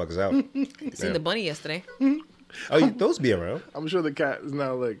them motherfuckers out. seen the bunny yesterday. Oh, those be around. I'm sure the cat is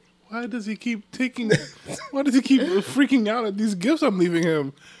now like, why does he keep freaking out at these gifts I'm leaving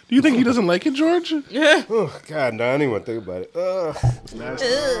him? Do you think he doesn't like it, George? Oh God, no, I don't even think about it.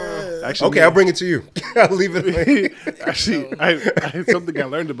 Actually, Okay, I'll bring it to you. I'll leave it. Away. Actually, I had something I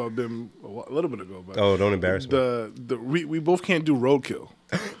learned about them a little bit ago. But Oh, don't embarrass me. we both can't do roadkill.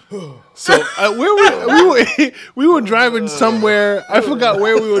 So we were driving somewhere. I forgot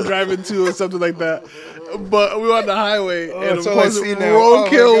where we were driving to or something like that. But we were on the highway, and of so I course see now. Oh, my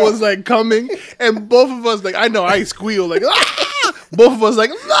roadkill God. was like coming, and both of us like I squeal like ah! Both of us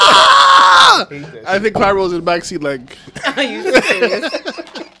like ah! I think Clyde was in the backseat like Are you serious?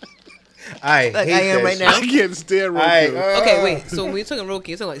 I Like hate I am that right shit. now. I can't stand roadkill. Okay, wait. So when you're talking roadkill,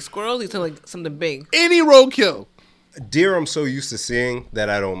 you're talking like squirrels. You're talking like something big. Any roadkill. Deer, I'm so used to seeing that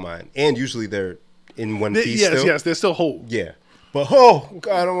I don't mind, and usually they're in one piece. Yes, still. they're still whole. Yeah. But oh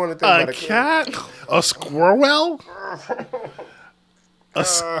God, I don't want to think A about cat, a squirrel, a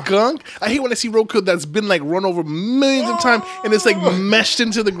skunk. I hate when I see roadkill that's been like run over millions of times and it's like meshed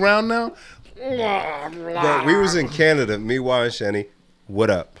into the ground now. Bro, we was in Canada, me, Wa, and Shani. What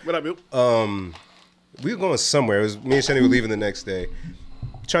up? What up, yo? We were going somewhere. It was me and Shani were leaving the next day,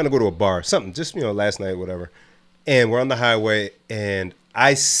 trying to go to a bar, something, just last night, whatever. And we're on the highway, and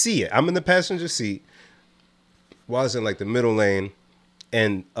I see it. I'm in the passenger seat. Wa's in like the middle lane,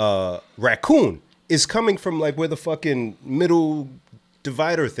 and raccoon is coming from like where the fucking middle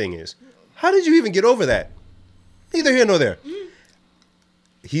divider thing is. How did you even get over that? Neither here nor there.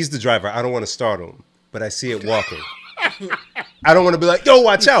 He's the driver. I don't want to startle him, but I see it walking. I don't want to be like, yo,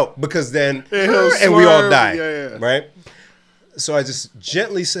 watch out, because then he'll and we all swerve. die, Yeah. right? So I just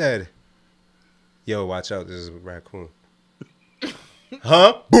gently said, yo, watch out, this is a raccoon.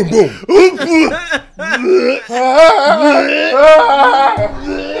 Huh? Boom, boom.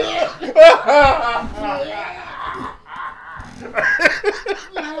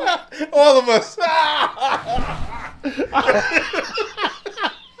 All of us.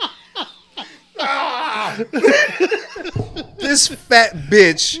 This fat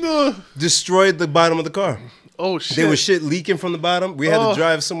bitch destroyed the bottom of the car. Oh shit! There was shit leaking from the bottom. We had to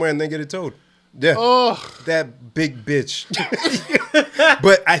drive somewhere and then get it towed. Yeah. Oh, That big bitch.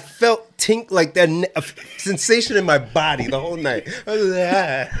 But I felt like that a sensation in my body the whole night. I was like,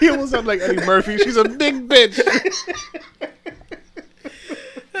 ah. he almost sounded like Eddie Murphy. She's a big bitch.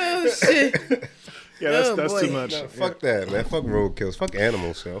 Oh shit! Yeah, that's Oh, boy. too much. No, fuck that, man. Fuck roadkills. Fuck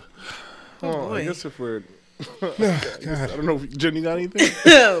animals, yo. Oh, I boy. guess if we're, I don't know, Jen, you got anything?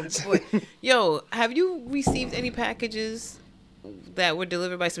 Oh boy. Yo, have you received any packages that were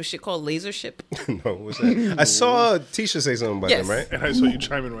delivered by some shit called Laser Ship? No, what's that? I saw Tisha say something about Yes. them, right? And I saw you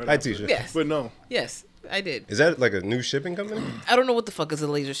chime in right Hi, after. Tisha. Yes. But no. Yes, I did. Is that like a new shipping company? I don't know what the fuck is a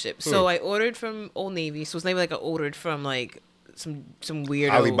Laser Ship. So I ordered from Old Navy. So it's not even like I ordered from like some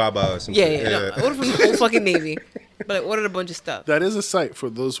weirdo Alibaba or some Yeah, shit. yeah. No, I ordered from Old fucking Navy, but I ordered a bunch of stuff. That is a site for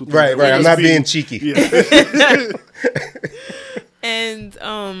those who think Right, that right. I'm just not being cheeky. Yeah. And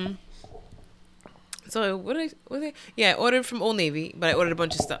so what did I? Yeah, I ordered from Old Navy, but I ordered a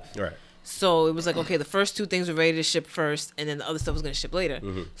bunch of stuff. Right. So it was like, okay, the first two things were ready to ship first, and then the other stuff was gonna ship later.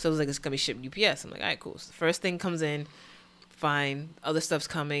 Mm-hmm. So it was like, it's gonna be shipped UPS. I'm like, all right, cool. So the first thing comes in, fine. Other stuff's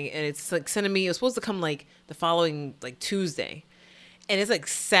coming, and it's like sending me. It was supposed to come like the following like Tuesday, and it's like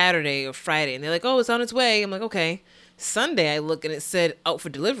Saturday or Friday, and they're like, oh, it's on its way. I'm like, okay. Sunday, I look and it said out for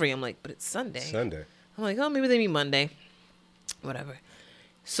delivery. I'm like, but it's Sunday. Sunday. I'm like, oh, maybe they mean Monday. Whatever.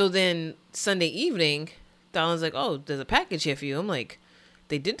 So then Sunday evening, Donald's like, oh, there's a package here for you. I'm like,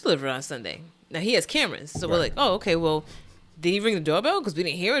 they did deliver on Sunday. Now he has cameras. So we're like, oh, okay, well, did he ring the doorbell? Because we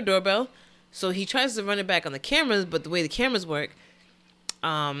didn't hear a doorbell. So he tries to run it back on the cameras, but the way the cameras work,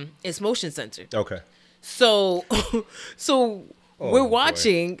 it's motion censored. Okay. So, we're boy.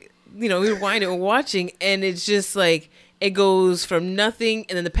 watching, we're winding and watching, and it's just like, it goes from nothing,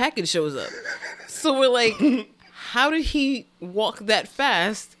 and then the package shows up. So we're like, how did he walk that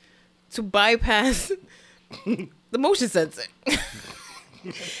fast to bypass the motion sensor?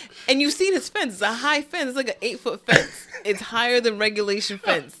 And you've seen his fence. It's a high fence. It's like an 8-foot fence. It's higher than regulation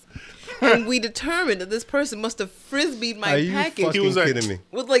fence. And we determined that this person must have frisbeed my Are you package fucking He was like- kidding me?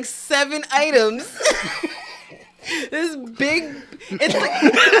 with like 7 items. This big, it's like,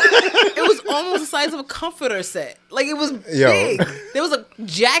 it was almost the size of a comforter set. Like it was big. There was a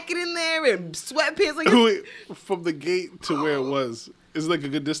jacket in there and sweatpants. Like Wait, from the gate to where it was, is it like a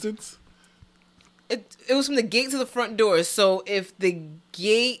good distance? it was from the gate to the front door. So if the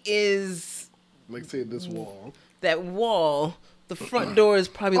gate is Like say this wall. that wall, the front door is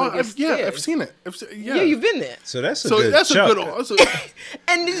probably like your stairs. I've seen it. Yeah, you've been there. So that's a So good that's chuck. a good one.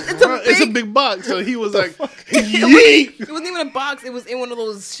 And it's a big, box. So he was like, it wasn't even a box. It was in one of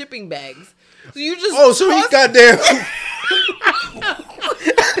those shipping bags. So you just Oh, so he tossed- goddamn.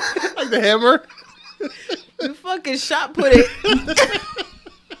 like the hammer. You fucking shot put it.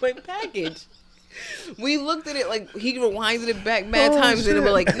 My package. We looked at it like he rewinded it back mad times and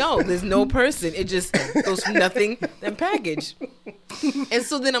we're like, no, there's no person. It just goes from nothing and package. And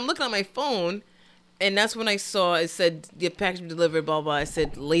so then I'm looking on my phone and that's when I saw it said the package delivered, blah, blah. I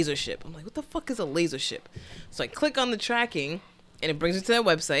said laser ship. I'm like, what the fuck is a laser ship? So I click on the tracking and it brings me to their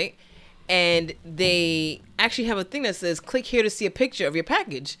website and they actually have a thing that says click here to see a picture of your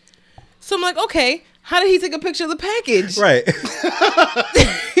package. So I'm like, okay, how did he take a picture of the package? Right.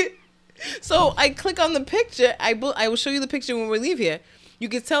 So I click on the picture. I will show you the picture when we leave here. You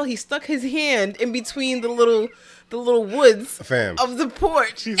can tell he stuck his hand in between the little woods Fam. of the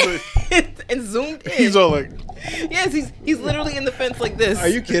porch He's like, and zoomed in. he's all like, Yes, he's literally in the fence like this. Are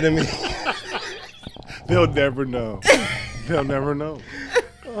you kidding me? they'll never know. They'll never know.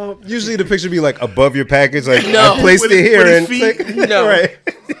 Usually the picture be like above your package, like No. I placed With it here his and feet? click. No. Right.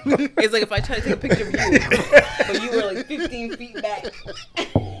 It's like if I try to take a picture of you, but you were like 15 feet back,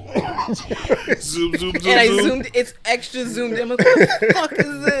 Zoom, zoom, zoom, and I zoom. zoomed. It's extra zoomed in. I'm like, what the fuck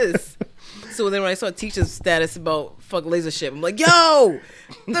is this? So then when I saw Teacher's status about fuck laser ship, I'm like, yo,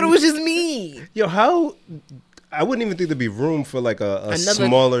 thought it was just me. Yo, how? I wouldn't even think there'd be room for like a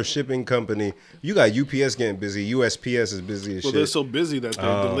smaller shipping company. You got UPS getting busy. USPS is busy as Well, shit. they're so busy that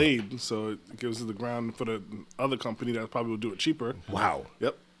they're delayed, so it gives it the ground for the other company that probably will do it cheaper. Wow.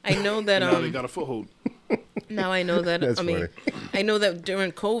 Yep. I know that Now they got a foothold. Now I know that. That's I mean, funny. I know that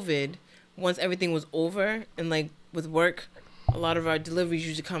during COVID, once everything was over, and like with work, a lot of our deliveries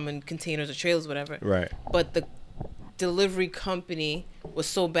usually come in containers or trailers, whatever. Right. But the delivery company was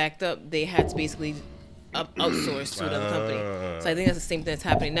so backed up, they had to basically outsource to another company. So I think that's the same thing that's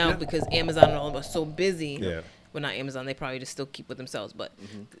happening now because Amazon and all of them are so busy. Yeah. Well, not Amazon. They probably just still keep with themselves, but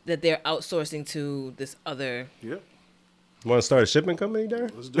that they're outsourcing to this other. Yep. Want to start a shipping company there?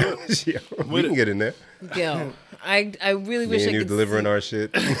 Let's do it. Yeah, we can get in there. Yo, I really Me wish I and you could delivering see. our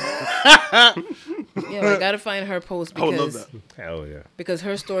shit. Yeah, I gotta find her post I would love because that. Hell yeah. because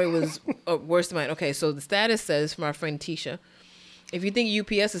her story was worse than mine. Okay, so the status says from our friend Tisha, if you think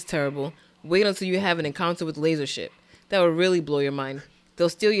UPS is terrible, wait until you have an encounter with laser ship. That would really blow your mind. They'll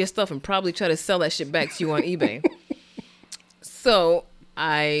steal your stuff and probably try to sell that shit back to you on eBay. So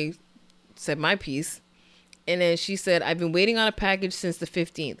I said my piece, and then she said, I've been waiting on a package since the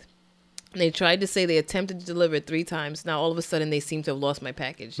 15th. And they tried to say they attempted to deliver it 3 times. Now all of a sudden they seem to have lost my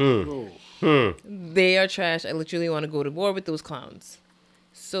package. Oh. They are trash. I literally want to go to war with those clowns.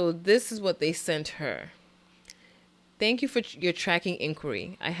 So this is what they sent her. Thank you for your tracking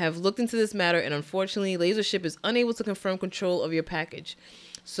inquiry. I have looked into this matter and unfortunately LaserShip is unable to confirm control of your package.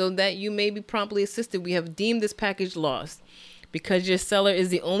 So that you may be promptly assisted, we have deemed this package lost. Because your seller is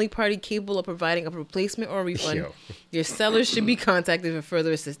the only party capable of providing a replacement or a refund, Yo. your seller should be contacted for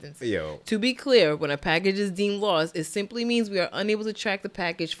further assistance. Yo. To be clear, when a package is deemed lost, it simply means we are unable to track the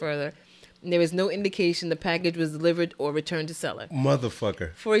package further. And there is no indication the package was delivered or returned to seller.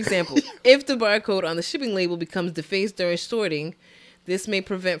 Motherfucker. For example, if the barcode on the shipping label becomes defaced during sorting, this may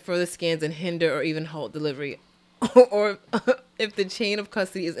prevent further scans and hinder or even halt delivery. Or if the chain of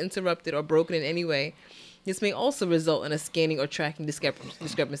custody is interrupted or broken in any way, this may also result in a scanning or tracking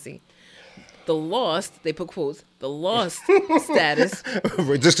discrepancy. The lost, they put quotes, the lost status,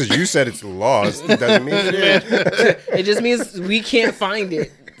 Just because you said it's lost doesn't mean it is. it just means we can't find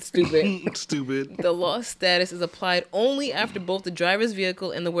it. Stupid. Stupid. The lost status is applied only after both the driver's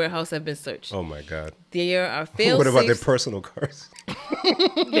vehicle and the warehouse have been searched. Oh my God. There are fail What about their safes. personal cars?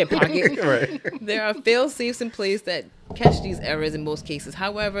 Their pocket. Right. There are fail safes in place that catch these errors in most cases.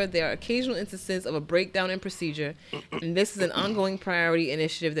 However, there are occasional instances of a breakdown in procedure, and this is an ongoing priority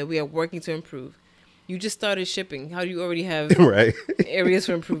initiative that we are working to improve. You just started shipping. How do you already have Right. areas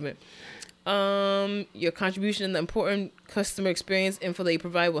for improvement? Your contribution and the important customer experience info that you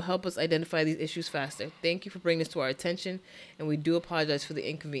provide will help us identify these issues faster. Thank you for bringing this to our attention, and we do apologize for the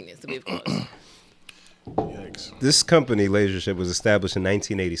inconvenience that we have caused. Yikes. This company, Lasership, was established in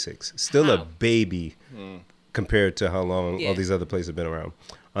 1986. Still a Wow. baby compared to how long all these other places have been around.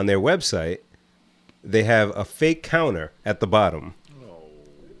 On their website, they have a fake counter at the bottom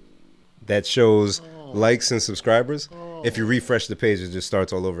that shows likes and subscribers. If you refresh the page, it just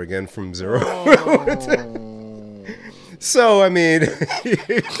starts all over again from zero. So, I mean,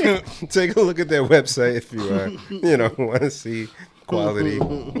 take a look at their website if you want to see quality.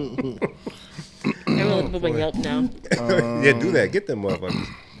 Everyone's moving Yelp now. Yeah, do that. Get them motherfuckers.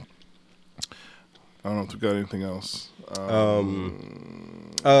 I don't know if we got anything else.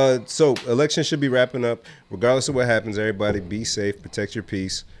 So election should be wrapping up. Regardless of what happens, everybody be safe, protect your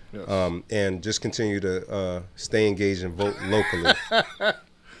peace, Yes. and just continue to stay engaged and vote locally.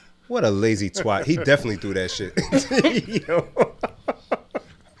 What a lazy twat. He definitely threw that shit. Yo.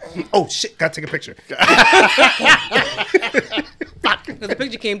 Oh, shit. Gotta take a picture. Because the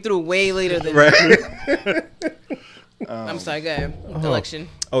picture came through way later than Right. I'm sorry, go ahead. Election.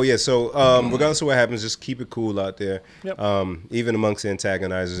 Oh, yeah. So regardless of what happens, just keep it cool out there. Yep. Even amongst the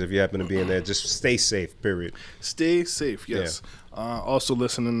antagonizers, if you happen to be in there, just stay safe, period. Stay safe, yes. Also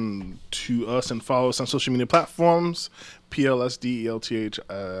listening to us and follow us on social media platforms, PLSDELTHIS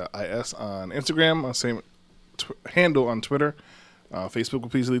on Instagram, on same handle on Twitter. Facebook will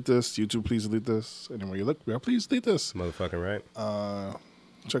please delete this. YouTube, please delete this. Anywhere you look, we are please delete this. Motherfucking right.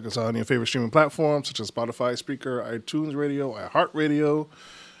 Check us out on your favorite streaming platforms such as Spotify, Spreaker, iTunes Radio, iHeartRadio.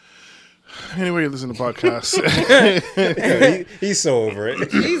 Anywhere you listen to podcasts. He's so over it.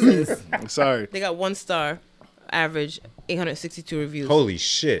 Jesus. Sorry. They got 1 star, average 862 reviews. Holy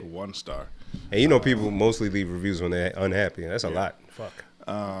shit. 1 star. And you know people mostly leave reviews when they're unhappy. That's a lot. Fuck.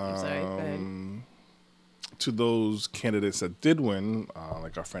 I'm sorry, go ahead. To those candidates that did win,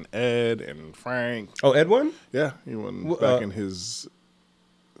 like our friend Ed and Frank. Oh, Ed won? Yeah, he won back in his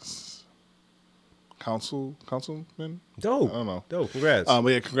councilman. Dope. I don't know. Dope. Congrats. But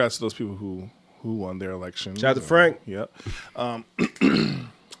yeah, congrats to those people who won their election. Shout out to Frank. Yep.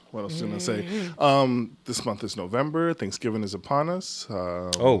 What else did I say? This month is November. Thanksgiving is upon us.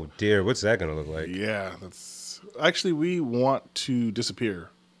 Oh, dear. What's that going to look like? Yeah, that's actually we want to disappear.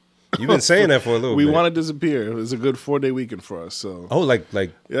 You've been saying that for a little We bit. want to disappear. It was a good 4-day weekend for us. So Oh, like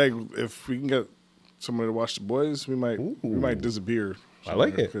yeah, if we can get somebody to watch the boys, we might disappear. I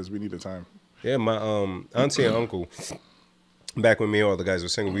like it. because we need the time. yeah, my auntie and uncle, back when me and all the guys were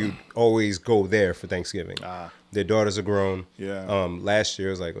single, we would always go there for Thanksgiving. Their daughters are grown. Yeah. Last year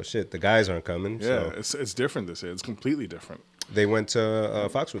it was like, oh shit, the guys aren't coming. Yeah, So it's different this year. It's completely different. they went to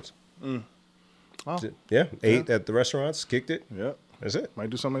Foxwoods. Oh, Yeah, ate at the restaurants, kicked it. yeah. That's it. Might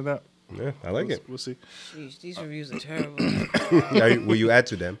do something like that. Yeah, I like it. We'll see. Jeez, these reviews are terrible. Will you add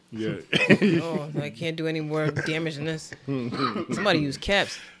to them? Yeah. Oh, I can't do any more damage than this. Somebody use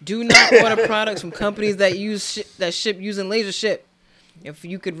caps. Do not order products from companies that ship using Lasership. If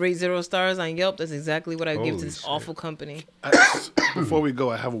you could rate 0 stars on Yelp, that's exactly what I would give to Holy this shit. awful company. Before we go,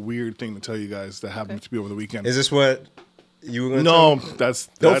 I have a weird thing to tell you guys that happened to me over the weekend. Is this what you were going to No, tell? that's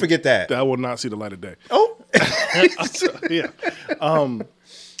Don't forget that. That will not see the light of day. Oh. Yeah.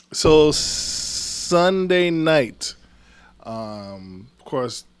 So Sunday night, of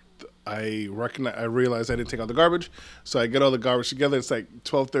course, I realized I didn't take out the garbage, so I get all the garbage together. It's like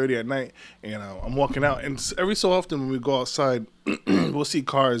 12:30 at night, and I'm walking out. And every so often when we go outside, we'll see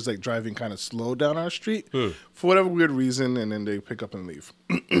cars like driving kind of slow down our street for whatever weird reason, and then they pick up and leave.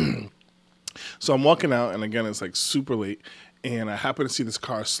 So I'm walking out, and again, it's like super late, and I happen to see this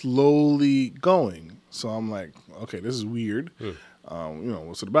car slowly going. So I'm like, okay, this is weird.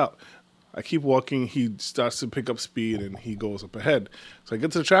 What's it about? I keep walking. He starts to pick up speed, and he goes up ahead. So I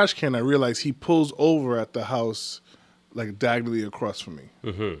get to the trash can. I realize he pulls over at the house, like diagonally across from me.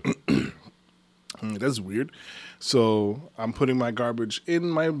 That's weird. So I'm putting my garbage in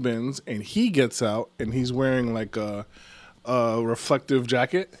my bins, and he gets out, and he's wearing like a reflective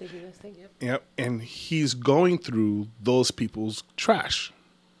jacket. Yep, and he's going through those people's trash.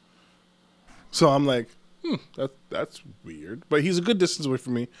 So I'm like, that's weird. But he's a good distance away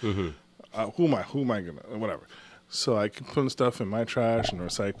from me. Who am I gonna whatever? So I keep putting stuff in my trash and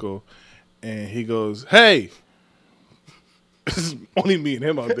recycle, and he goes, "Hey." This is only me and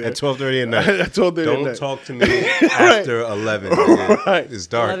him out there At 12:30 at night. At 12:30 at Don't night. talk to me after 11. nigga. Right. It's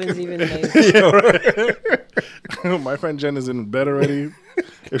dark. 11's even nice. My friend Jen is in bed already.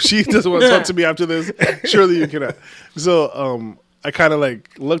 If she doesn't want to talk to me after this, surely you cannot. So I kind of like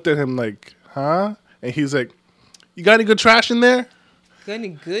looked at him like, huh? And he's like, you got any good trash in there? Got any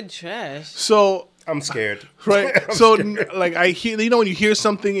good trash? So, I'm scared. right. So, like, I hear, you know, when you hear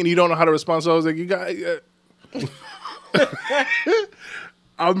something and you don't know how to respond. So I was like, you got,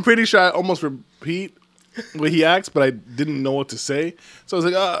 I'm pretty sure I almost repeat what he asked, but I didn't know what to say. So I was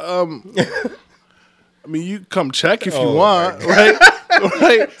like, I mean, you come check if you want, right?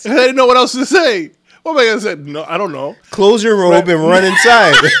 Right? And I didn't know what else to say. What am I gonna say? No, I don't know. Close your robe and run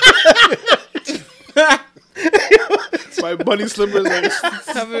inside. My bunny slippers. Like,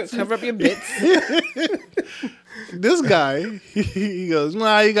 cover up your bits. this guy, he goes,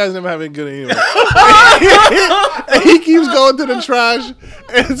 nah, you guys never have it good anyway. And he keeps going to the trash,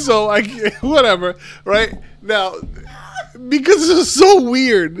 and so whatever, right? Now, because it was so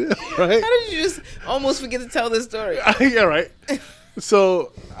weird, right? How did you just almost forget to tell this story? Yeah, right.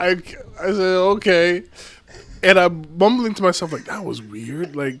 So I said, okay. And I'm mumbling to myself, like, that was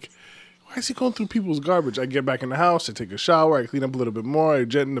weird. Like, why is he going through people's garbage? I get back in the house, I take a shower, I clean up a little bit more, I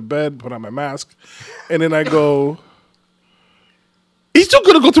jet into bed, put on my mask, and then I go, he's still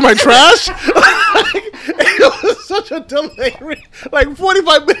going to go through my trash? It was such a delay. Like,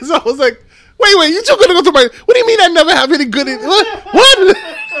 45 minutes, I was like, wait, you still going to go through my... What do you mean I never have any good... What?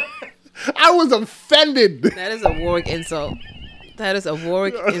 I was offended. That is a Warwick insult. That is a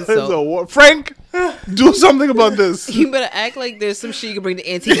Warwick insult. Frank, do something about this. You better act like there's some shit you can bring to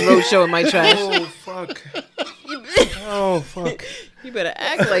Antique Roadshow in my trash. Oh, fuck. You better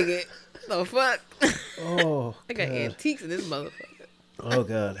act like it. The fuck? Oh, I got antiques in this motherfucker. oh,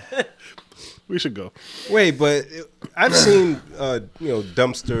 God. We should go. Wait, but I've seen,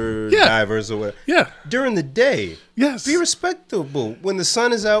 dumpster divers or whatever. Yeah. During the day. Yes. Be respectable. When the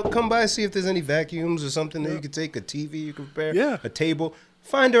sun is out, come by, see if there's any vacuums or something that you could take, a TV you can prepare, a table.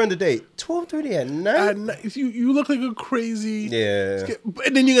 Fine during the day. 12:30 at night? You look like a crazy... Yeah.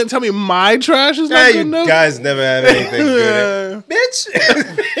 And then you're going to tell me my trash is not Yeah, good you enough? guys never have anything good. Bitch.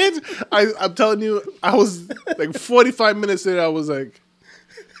 Bitch. I'm telling you, I was like 45 minutes in, I was like...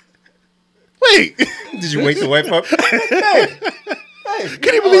 Wait. Did you wake the wife up? Hey.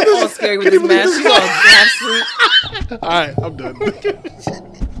 Can you believe this? All scary with his mask. She's all half asleep. All right, I'm done.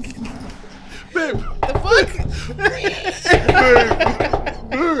 Babe. The fuck?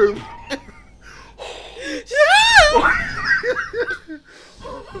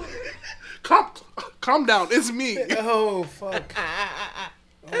 Calm down. It's me. Oh, fuck.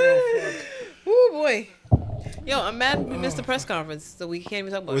 Oh, boy. Yo, I'm mad we missed the press conference, so we can't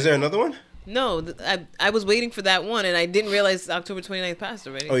even talk about it. Was there another one? No, I was waiting for that one, and I didn't realize October 29th passed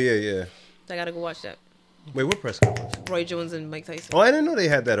already. Oh, yeah. I gotta go watch that. Wait, what press conference? Roy Jones and Mike Tyson. Oh, I didn't know they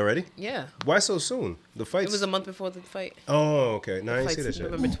had that already. Yeah. Why so soon? The fights? It was a month before the fight. Oh, okay. No, I didn't see that Fight's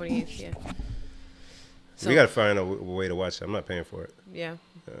shit. November 28th, yeah. So, We got to find a way to watch it. I'm not paying for it. Yeah.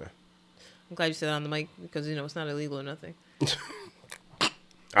 I'm glad you said that on the mic, because, it's not illegal or nothing.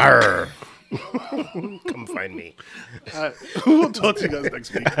 Arr. Come find me. We'll talk to you guys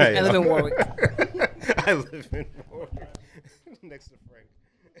next week. I live in Warwick. I live in Warwick. Next to